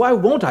 So why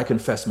won't I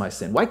confess my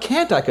sin? Why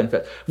can't I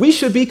confess? We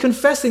should be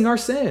confessing our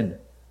sin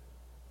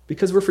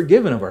because we're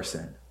forgiven of our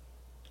sin.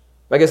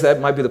 I guess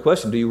that might be the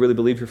question. Do you really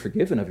believe you're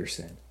forgiven of your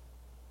sin?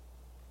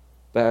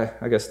 But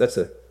I guess that's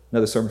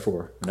another sermon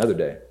for another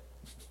day.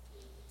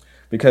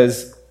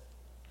 Because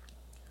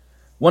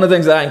one of the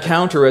things that I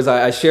encounter as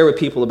I share with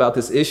people about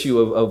this issue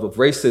of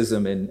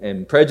racism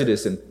and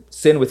prejudice and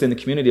sin within the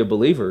community of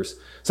believers,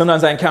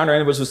 sometimes I encounter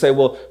individuals who say,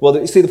 well,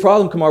 you see the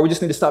problem, Kamar, we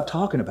just need to stop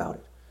talking about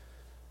it.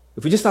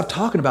 If we just stop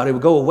talking about it, it will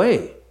go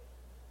away.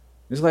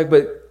 It's like,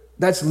 but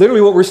that's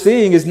literally what we're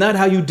seeing is not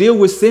how you deal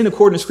with sin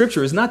according to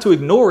Scripture. It's not to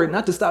ignore it,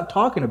 not to stop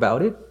talking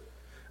about it.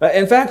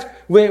 In fact,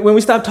 when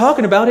we stop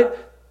talking about it,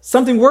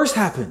 something worse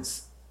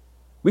happens.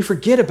 We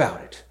forget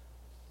about it.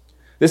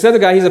 This other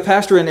guy, he's a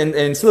pastor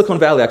in Silicon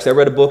Valley. Actually, I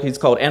read a book. He's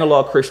called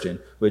Analog Christian,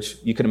 which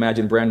you can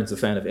imagine Brandon's a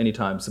fan of any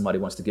time somebody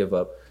wants to give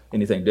up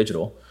anything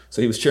digital.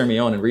 So he was cheering me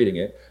on and reading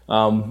it.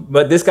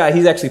 But this guy,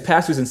 he's actually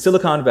pastors in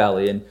Silicon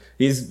Valley, and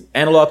he's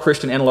Analog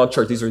Christian, Analog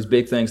Church. These are his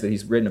big things that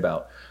he's written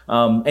about.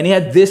 And he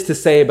had this to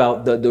say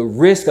about the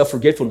risk of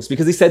forgetfulness,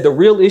 because he said the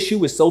real issue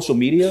with social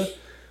media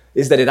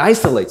is that it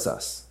isolates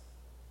us.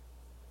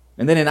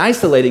 And then in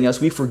isolating us,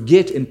 we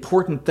forget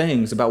important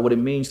things about what it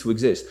means to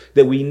exist,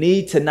 that we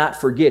need to not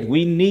forget.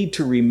 We need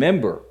to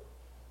remember,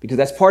 because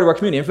that's part of our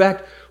community. In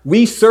fact,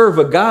 we serve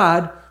a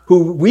God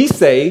who we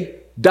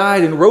say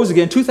died and rose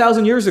again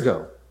 2,000 years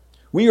ago.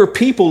 We are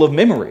people of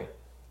memory.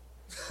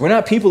 We're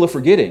not people of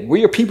forgetting.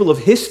 We are people of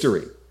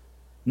history,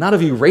 not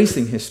of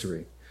erasing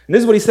history. And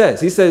this is what he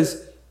says. He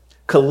says,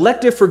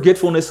 collective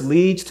forgetfulness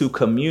leads to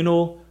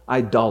communal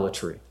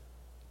idolatry.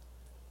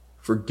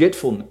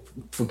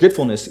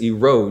 Forgetfulness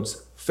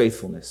erodes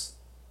faithfulness.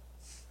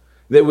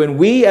 That when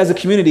we as a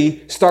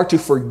community start to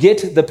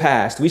forget the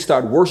past, we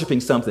start worshiping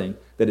something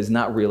that is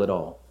not real at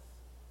all.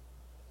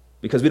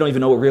 Because we don't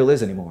even know what real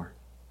is anymore.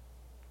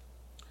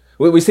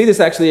 We see this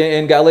actually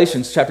in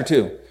Galatians chapter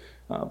 2.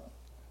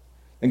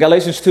 In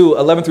Galatians 2,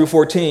 11 through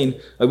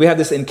 14, we have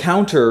this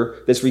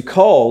encounter that's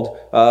recalled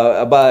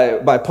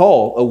by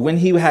Paul of when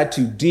he had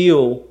to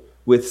deal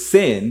with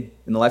sin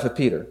in the life of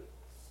Peter.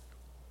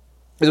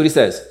 Here's what he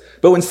says.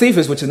 But when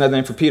Cephas, which is another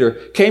name for Peter,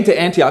 came to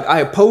Antioch, I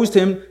opposed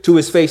him to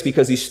his face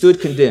because he stood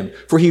condemned.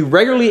 For he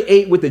regularly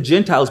ate with the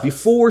Gentiles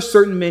before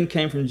certain men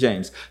came from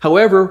James.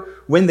 However,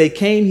 when they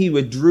came, he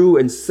withdrew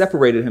and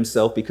separated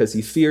himself because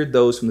he feared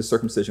those from the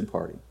circumcision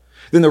party.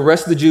 Then the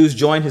rest of the Jews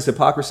joined his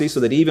hypocrisy, so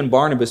that even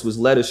Barnabas was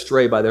led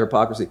astray by their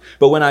hypocrisy.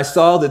 But when I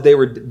saw that they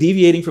were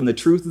deviating from the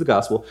truth of the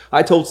gospel,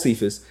 I told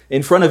Cephas,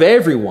 in front of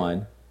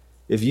everyone,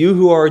 if you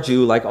who are a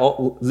Jew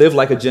live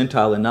like a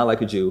Gentile and not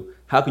like a Jew,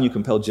 how can you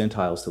compel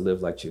Gentiles to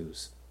live like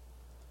Jews?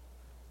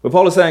 What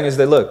Paul is saying is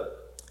that,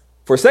 look,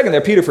 for a second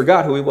there, Peter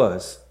forgot who he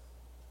was.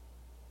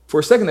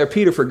 For a second there,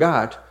 Peter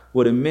forgot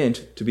what it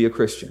meant to be a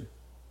Christian.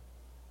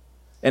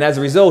 And as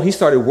a result, he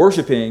started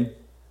worshiping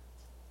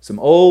some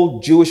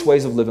old Jewish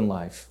ways of living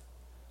life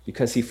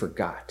because he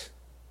forgot.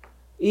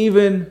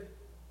 Even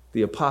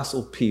the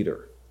Apostle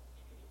Peter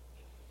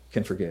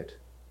can forget.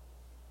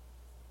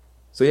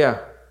 So yeah,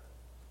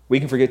 we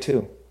can forget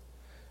too.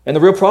 And the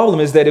real problem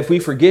is that if we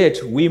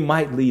forget, we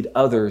might lead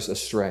others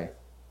astray.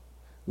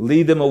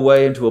 Lead them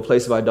away into a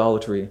place of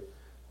idolatry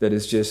that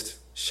is just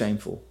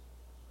shameful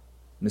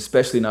and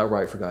especially not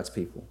right for God's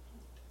people.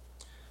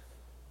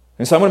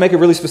 And so I'm going to make it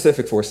really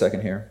specific for a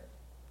second here.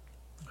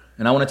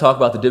 And I want to talk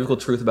about the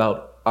difficult truth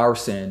about our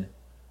sin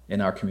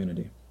in our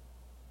community.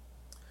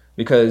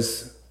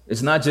 Because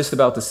it's not just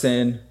about the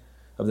sin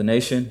of the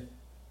nation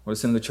or the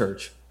sin of the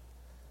church.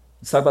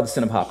 Let's talk about the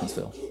sin of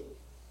Hopkinsville.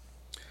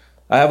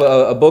 I have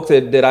a book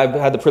that I've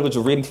had the privilege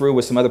of reading through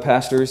with some other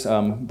pastors,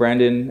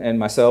 Brandon and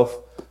myself.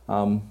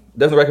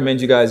 Definitely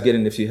recommend you guys get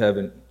it if you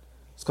haven't.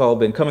 It's called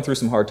Been Coming Through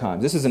Some Hard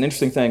Times. This is an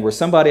interesting thing where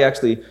somebody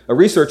actually, a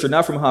researcher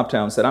not from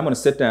Hoptown, said, I'm going to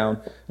sit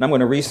down and I'm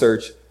going to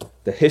research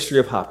the history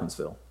of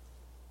Hopkinsville.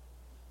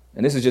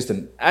 And this is just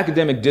an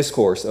academic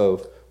discourse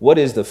of what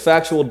is the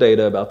factual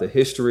data about the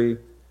history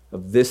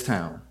of this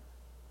town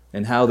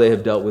and how they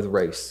have dealt with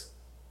race.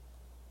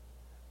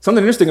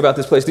 Something interesting about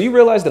this place, do you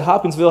realize that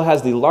Hopkinsville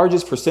has the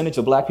largest percentage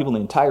of black people in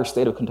the entire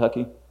state of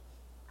Kentucky?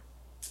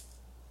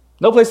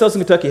 No place else in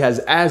Kentucky has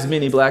as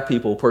many black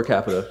people per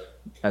capita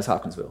as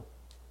Hopkinsville.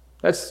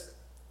 That's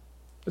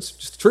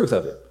just the truth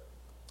of it.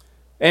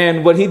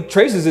 And what he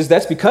traces is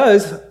that's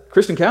because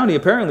Christian County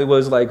apparently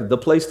was like the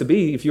place to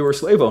be if you were a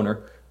slave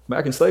owner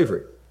back in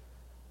slavery.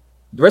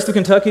 The rest of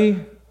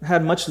Kentucky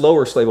had much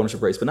lower slave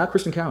ownership rates, but not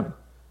Christian County.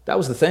 That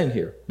was the thing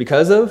here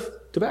because of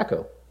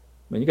tobacco.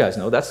 I mean, you guys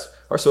know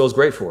our soil is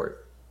great for it.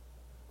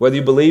 Whether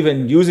you believe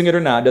in using it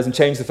or not doesn't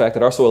change the fact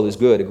that our soil is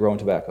good at growing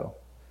tobacco.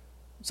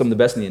 Some of the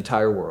best in the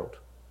entire world.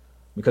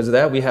 Because of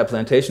that, we had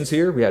plantations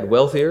here, we had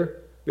wealth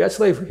here, we had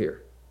slavery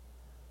here.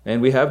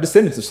 And we have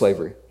descendants of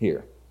slavery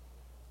here.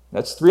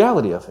 That's the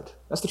reality of it.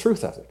 That's the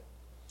truth of it.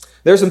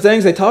 There are some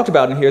things they talked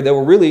about in here that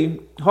were really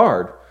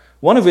hard.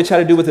 One of which had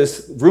to do with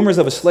this rumors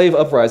of a slave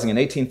uprising in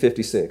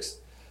 1856.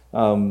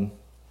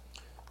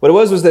 What it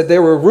was that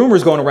there were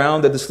rumors going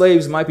around that the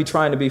slaves might be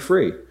trying to be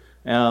free.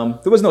 There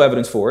was no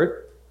evidence for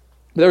it,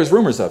 but there was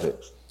rumors of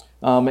it.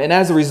 And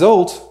as a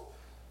result,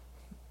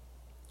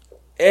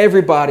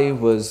 everybody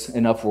was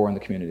in uproar in the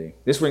community.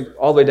 This went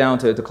all the way down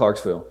to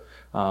Clarksville,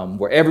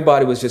 where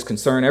everybody was just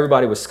concerned,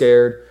 everybody was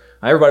scared,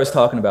 everybody was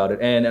talking about it.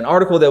 And an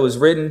article that was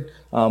written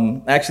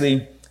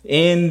actually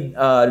in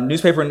a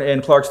newspaper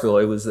in Clarksville,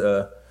 it was,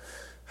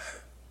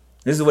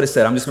 this is what it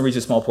said. I'm just going to read you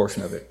a small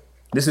portion of it.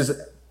 This is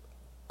a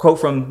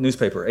quote from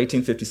newspaper,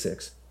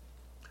 1856.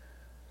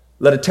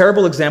 Let a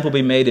terrible example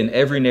be made in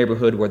every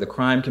neighborhood where the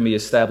crime can be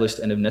established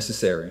and if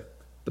necessary.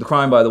 But the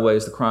crime, by the way,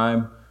 is the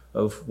crime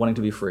of wanting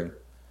to be free.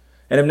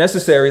 And if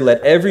necessary,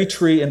 let every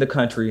tree in the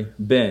country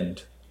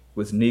bend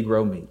with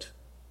Negro meat.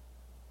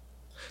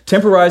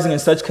 Temporizing in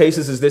such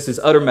cases as this is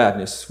utter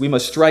madness. We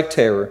must strike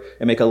terror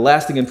and make a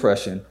lasting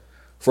impression,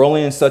 for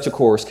only in such a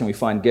course can we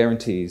find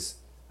guarantees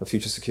of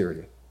future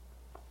security.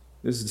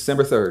 This is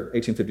December 3rd,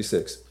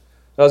 1856. As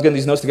I was getting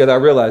these notes together, I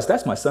realized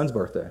that's my son's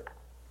birthday.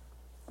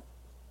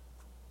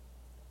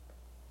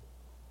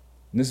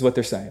 And this is what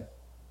they're saying,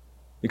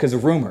 because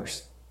of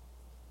rumors.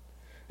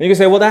 And you can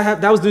say, well,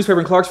 that was the newspaper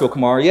in Clarksville,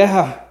 Kamar.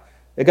 Yeah,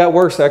 it got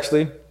worse,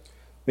 actually,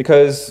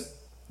 because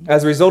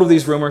as a result of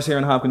these rumors here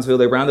in Hopkinsville,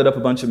 they rounded up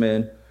a bunch of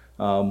men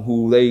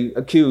who they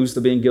accused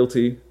of being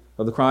guilty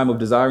of the crime of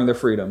desiring their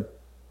freedom.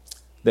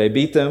 They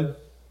beat them.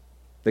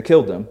 They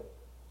killed them.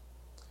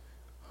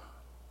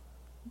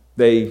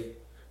 They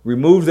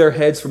removed their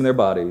heads from their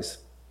bodies.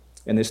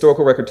 And the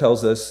historical record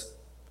tells us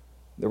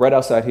they're right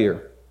outside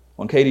here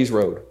on Cadiz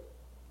Road,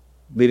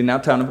 leading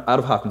out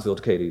of Hopkinsville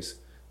to Cadiz.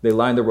 They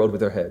lined the road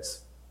with their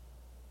heads.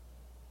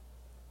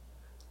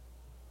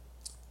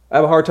 I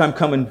have a hard time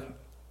coming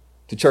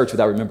to church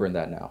without remembering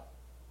that now.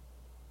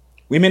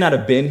 We may not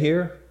have been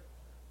here,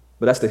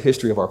 but that's the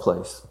history of our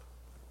place.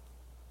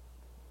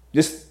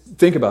 Just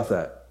think about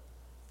that.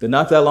 That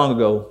not that long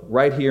ago,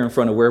 right here in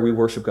front of where we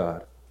worship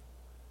God,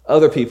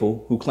 other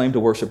people who claim to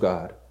worship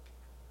God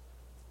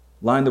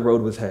lined the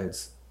road with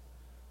heads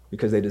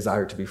because they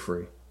desired to be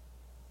free.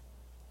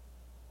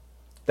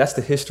 That's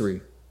the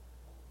history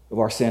of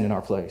our sin in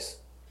our place.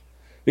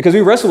 Because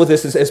we wrestle with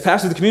this as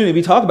pastors of the community,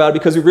 we talk about it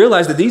because we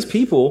realize that these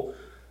people,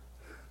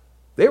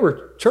 they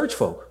were church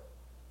folk.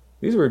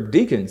 These were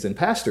deacons and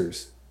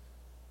pastors,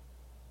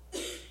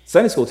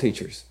 Sunday school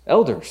teachers,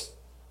 elders,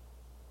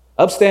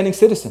 upstanding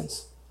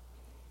citizens.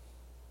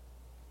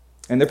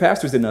 And their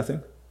pastors did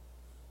nothing.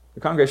 The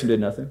congregation did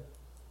nothing.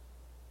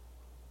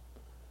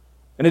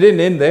 And it didn't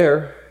end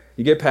there.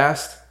 You get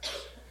past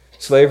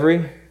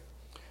slavery.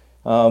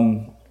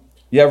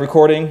 You have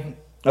recording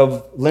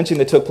of lynching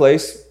that took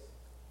place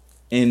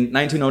in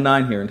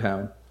 1909 here in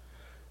town.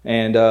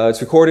 And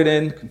it's recorded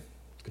in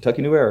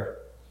Kentucky New Era.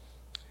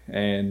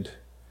 And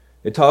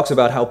it talks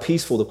about how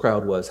peaceful the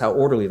crowd was, how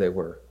orderly they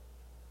were,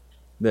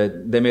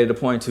 that they made it a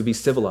point to be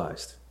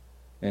civilized,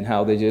 and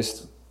how they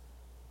just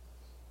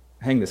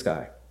hanged this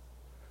guy.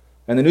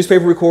 And the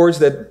newspaper records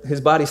that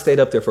his body stayed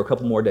up there for a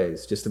couple more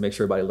days just to make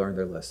sure everybody learned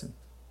their lesson.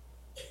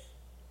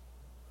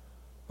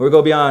 Or we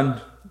go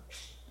beyond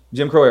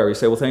Jim Crow era, you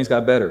say, well, things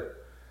got better.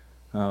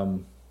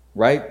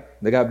 Right?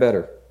 They got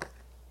better.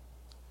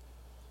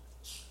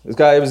 This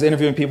guy was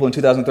interviewing people in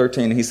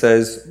 2013, and he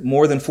says,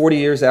 more than 40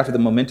 years after the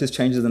momentous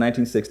changes of the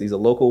 1960s, a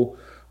local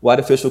white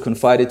official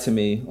confided to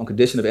me on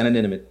condition of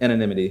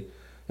anonymity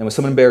and with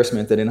some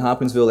embarrassment that in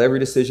Hopkinsville, every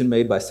decision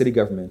made by city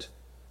government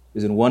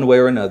is in one way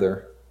or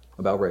another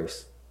about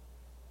race.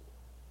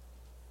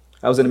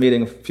 I was in a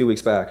meeting a few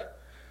weeks back, and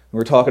we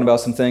were talking about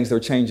some things that are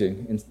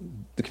changing in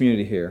the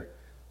community here.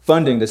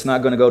 Funding that's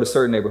not going to go to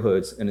certain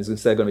neighborhoods and is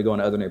instead going to be going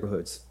to other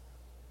neighborhoods.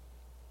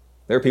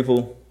 There are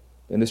people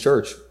in this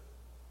church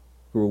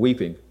who are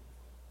weeping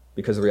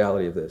because of the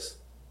reality of this.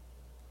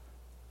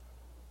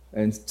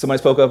 And somebody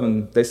spoke up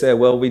and they said,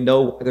 well, we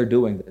know why they're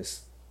doing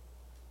this.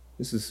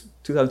 This is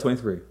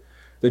 2023.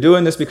 They're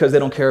doing this because they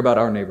don't care about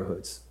our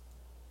neighborhoods.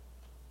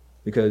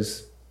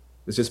 Because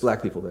it's just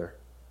black people there.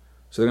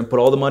 So they're going to put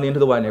all the money into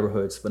the white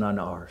neighborhoods, but not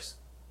into ours.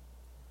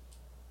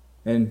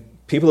 And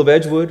people of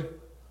Edgewood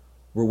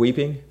were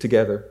weeping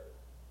together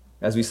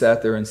as we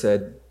sat there and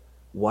said,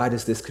 why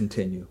does this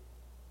continue?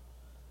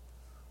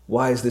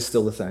 Why is this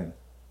still a thing?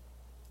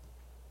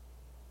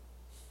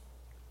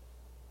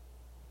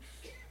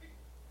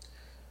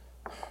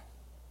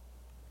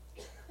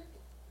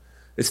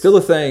 It's still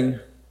a thing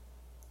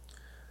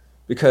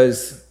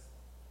because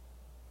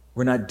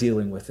we're not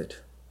dealing with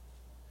it.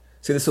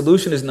 See, the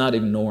solution is not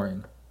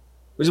ignoring,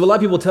 which is what a lot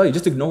of people tell you,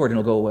 just ignore it and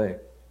it'll go away.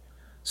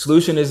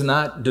 Solution is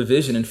not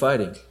division and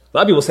fighting. A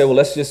lot of people say, well,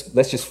 let's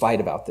just fight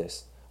about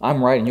this.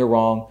 I'm right and you're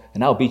wrong,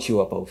 and I'll beat you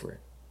up over it.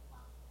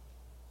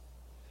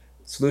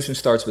 Solution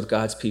starts with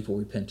God's people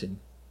repenting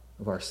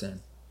of our sin.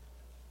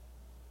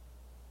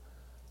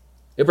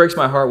 It breaks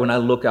my heart when I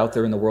look out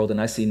there in the world and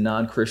I see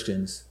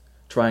non-Christians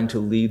trying to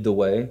lead the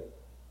way,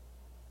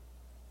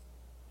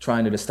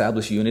 trying to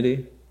establish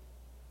unity,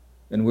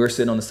 and we're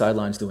sitting on the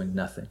sidelines doing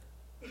nothing.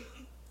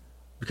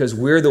 Because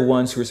we're the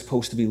ones who are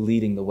supposed to be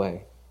leading the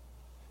way.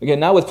 Again,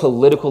 not with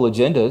political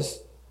agendas,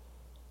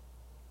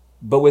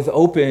 but with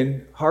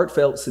open,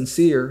 heartfelt,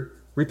 sincere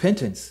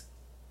repentance.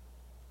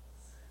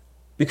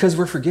 Because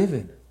we're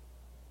forgiven.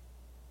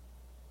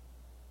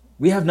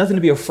 We have nothing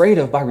to be afraid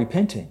of by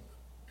repenting.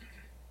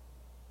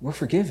 We're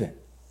forgiven.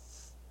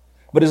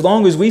 But as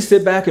long as we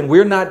sit back and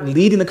we're not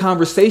leading the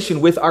conversation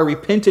with our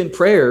repentant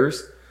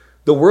prayers,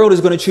 the world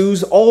is going to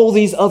choose all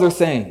these other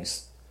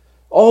things,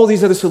 all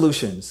these other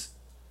solutions,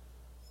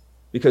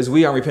 because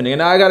we aren't repenting.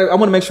 And I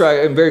want to make sure I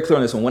am very clear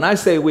on this one. When I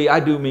say we, I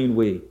do mean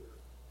we.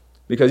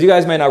 Because you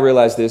guys may not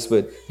realize this,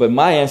 but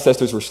my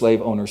ancestors were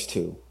slave owners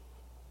too.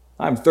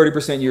 I'm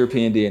 30%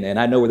 European DNA, and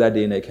I know where that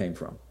DNA came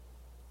from.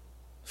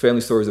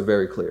 Family stories are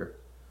very clear.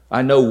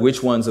 I know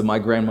which ones of my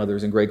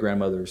grandmothers and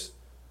great-grandmothers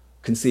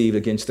conceived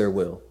against their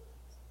will.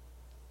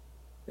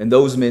 And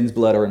those men's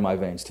blood are in my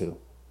veins too.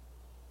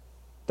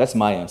 That's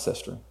my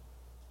ancestry.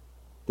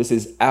 This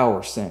is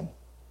our sin.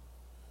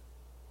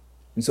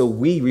 And so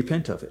we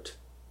repent of it.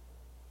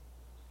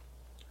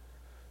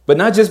 But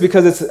not just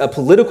because it's a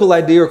political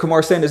idea or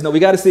Kamar saying this. No, we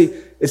got to see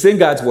it's in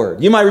God's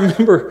word. You might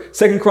remember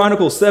 2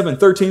 Chronicles 7,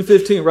 13,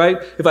 15, right?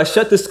 If I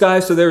shut the sky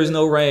so there is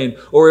no rain,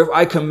 or if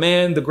I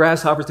command the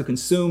grasshoppers to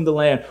consume the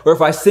land, or if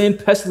I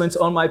send pestilence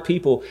on my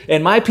people,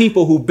 and my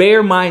people who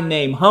bear my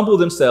name humble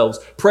themselves,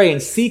 pray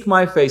and seek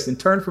my face and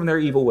turn from their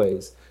evil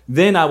ways,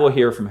 then I will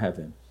hear from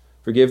heaven,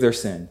 forgive their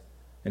sin,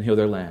 and heal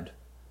their land.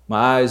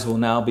 My eyes will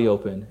now be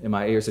open and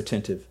my ears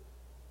attentive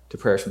to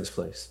prayers from this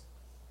place.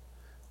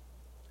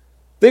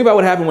 Think about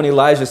what happened when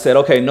Elijah said,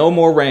 okay, no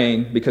more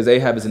rain because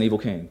Ahab is an evil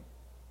king.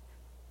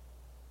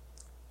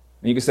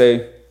 And you can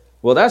say,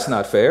 well, that's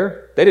not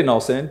fair. They didn't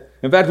all sin.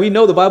 In fact, we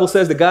know the Bible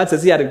says that God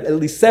says he had at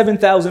least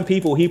 7,000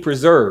 people he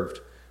preserved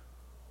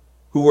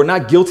who were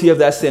not guilty of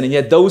that sin. And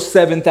yet those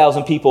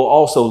 7,000 people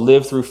also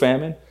lived through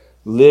famine,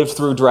 lived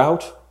through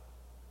drought.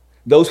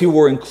 Those who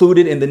were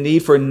included in the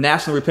need for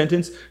national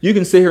repentance. You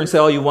can sit here and say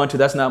all you want to,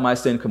 that's not my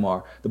sin,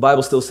 Kamar. The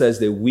Bible still says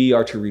that we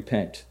are to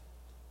repent.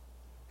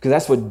 Because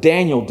that's what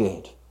Daniel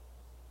did.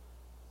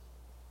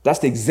 That's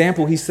the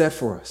example he set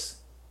for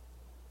us.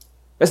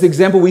 That's the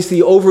example we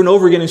see over and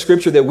over again in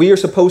Scripture that we are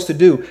supposed to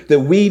do, that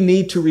we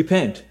need to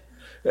repent.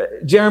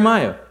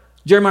 Jeremiah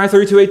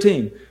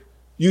 32:18.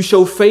 You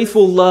show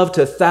faithful love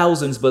to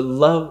thousands, but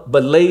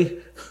lay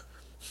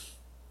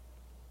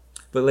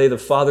the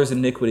father's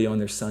iniquity on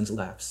their sons'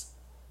 laps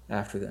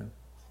after them.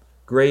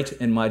 Great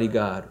and mighty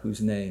God,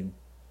 whose name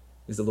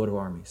is the Lord of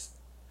armies.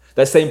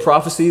 That same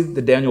prophecy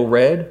that Daniel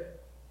read,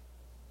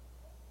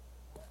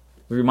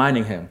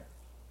 reminding him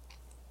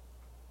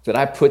that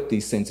I put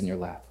these sins in your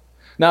lap.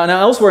 Now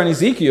elsewhere in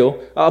Ezekiel,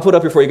 I'll put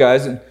up here for you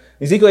guys. In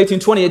Ezekiel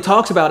 18:20, it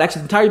talks about,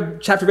 actually the entire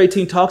chapter of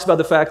 18 talks about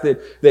the fact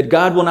that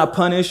God will not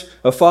punish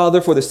a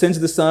father for the sins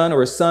of the son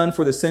or a son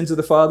for the sins of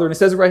the father. And it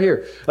says it right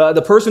here.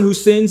 The person who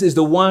sins is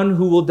the one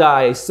who will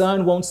die. A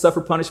son won't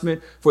suffer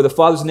punishment for the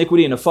father's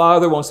iniquity, and a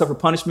father won't suffer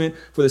punishment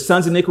for the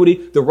son's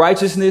iniquity. The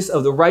righteousness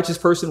of the righteous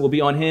person will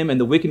be on him, and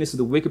the wickedness of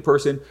the wicked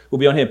person will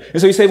be on him. And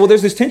so you say, well,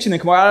 there's this tension in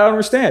Kamar. I don't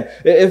understand.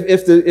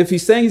 If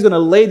he's saying he's going to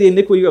lay the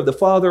iniquity of the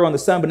father on the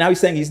son, but now he's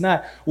saying he's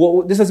not,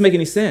 well, this doesn't make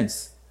any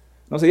sense.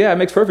 And I'll say, yeah, it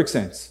makes perfect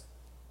sense.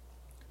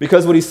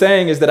 Because what he's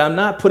saying is that I'm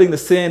not putting the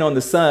sin on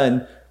the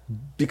son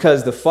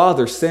because the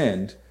father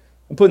sinned.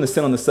 I'm putting the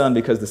sin on the son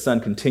because the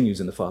son continues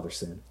in the father's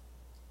sin.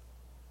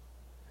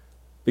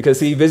 Because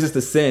he visits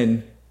the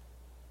sin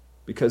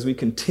because we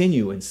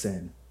continue in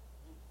sin.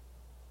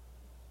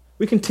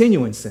 We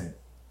continue in sin.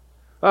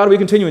 How do we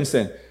continue in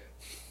sin?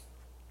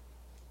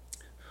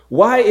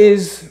 Why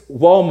is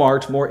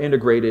Walmart more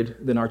integrated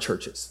than our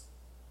churches?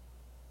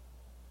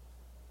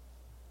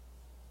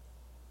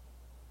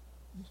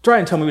 Try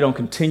and tell me we don't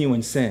continue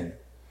in sin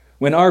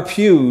when our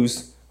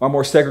pews are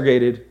more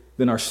segregated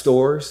than our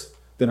stores,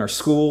 than our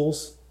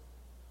schools,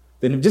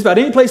 than just about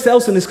any place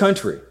else in this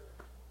country.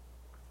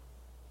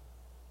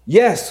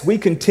 Yes, we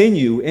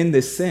continue in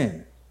this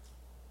sin.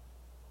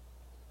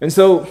 And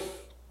so,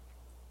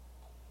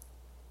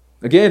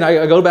 again,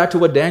 I go back to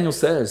what Daniel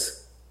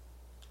says.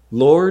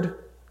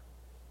 Lord,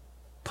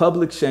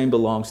 public shame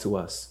belongs to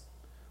us,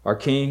 our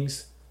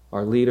kings,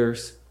 our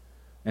leaders,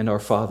 and our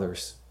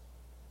fathers,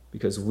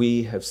 because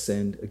we have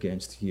sinned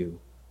against you.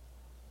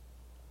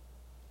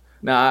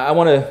 Now, I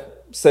want to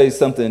say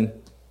something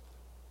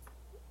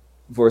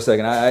for a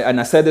second.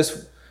 I said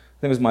this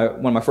think it was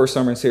one of my first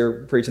sermons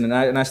here preaching, and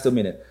I still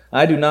mean it.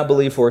 I do not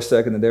believe for a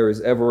second that there is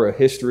ever a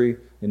history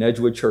in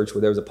Edgewood Church where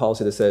there was a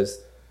policy that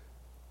says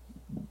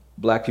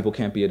black people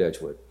can't be at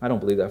Edgewood. I don't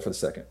believe that for a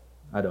second.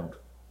 I don't.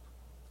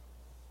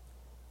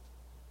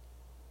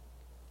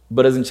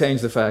 But it doesn't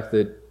change the fact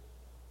that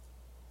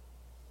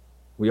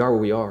we are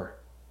where we are.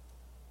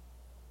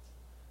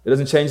 It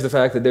doesn't change the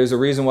fact that there's a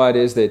reason why it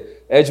is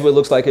that Edgewood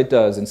looks like it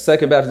does, and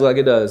Second Baptist looks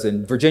like it does,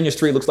 and Virginia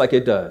Street looks like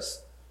it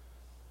does.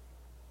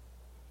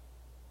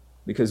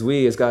 Because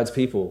we, as God's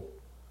people,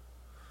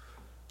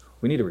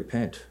 we need to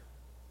repent.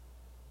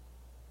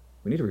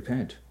 We need to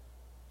repent.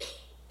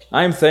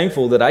 I am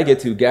thankful that I get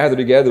to gather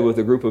together with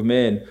a group of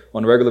men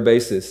on a regular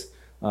basis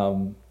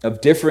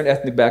of different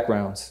ethnic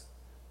backgrounds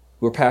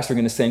who are pastoring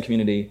in the same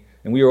community,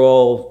 and we are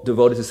all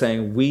devoted to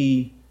saying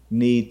we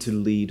need to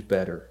lead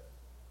better.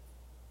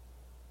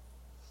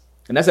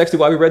 And that's actually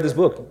why we read this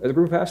book as a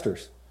group of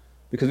pastors,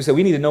 because we said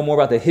we need to know more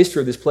about the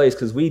history of this place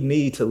because we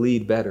need to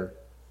lead better.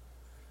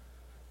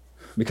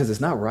 Because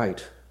it's not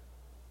right.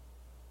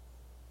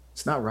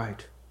 It's not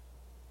right.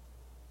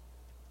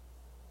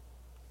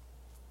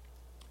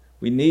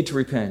 We need to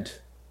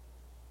repent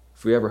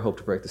if we ever hope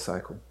to break the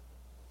cycle.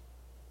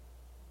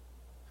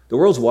 The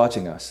world's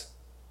watching us.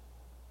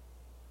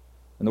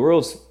 And the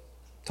world's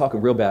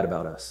talking real bad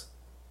about us.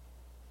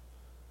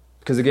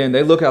 Because again,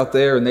 they look out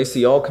there and they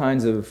see all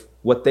kinds of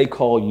what they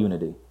call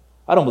unity.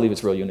 I don't believe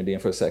it's real unity,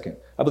 and for a second.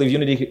 I believe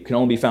unity can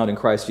only be found in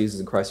Christ Jesus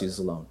and Christ Jesus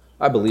alone.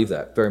 I believe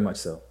that, very much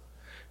so.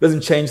 It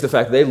doesn't change the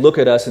fact that they look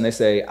at us and they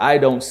say, I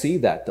don't see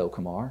that though,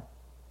 Kamar.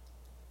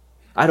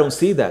 I don't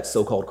see that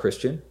so-called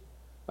Christian.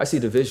 I see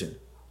division.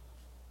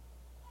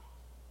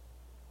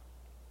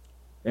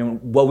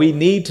 And what we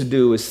need to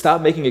do is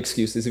stop making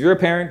excuses. If you're a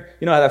parent,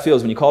 you know how that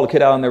feels when you call a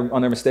kid out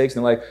on their mistakes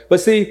and they're like, but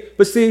see.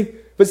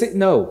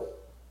 No.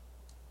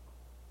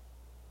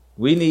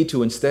 We need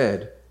to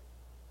instead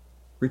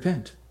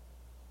repent.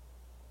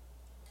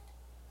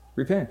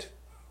 Repent.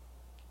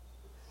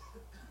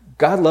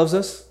 God loves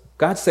us.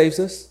 God saves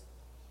us.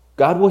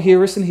 God will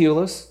hear us and heal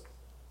us.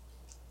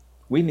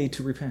 We need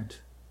to repent.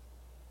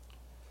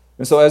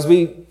 And so as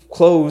we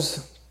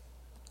close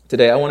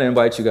today, I want to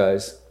invite you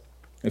guys,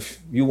 if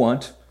you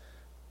want,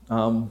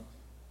 to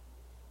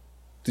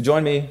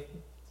join me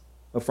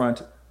up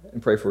front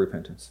and pray for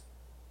repentance.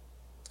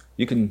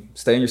 You can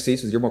stay in your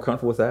seats if you're more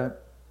comfortable with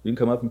that. You can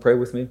come up and pray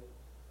with me.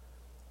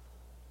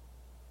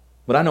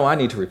 But I know I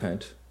need to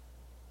repent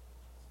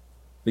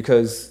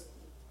because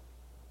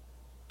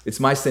it's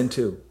my sin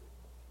too.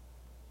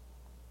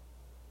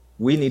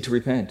 We need to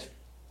repent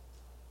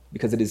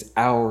because it is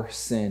our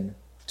sin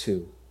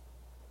too.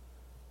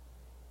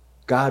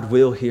 God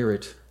will hear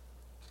it,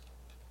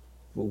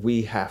 but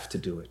we have to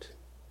do it.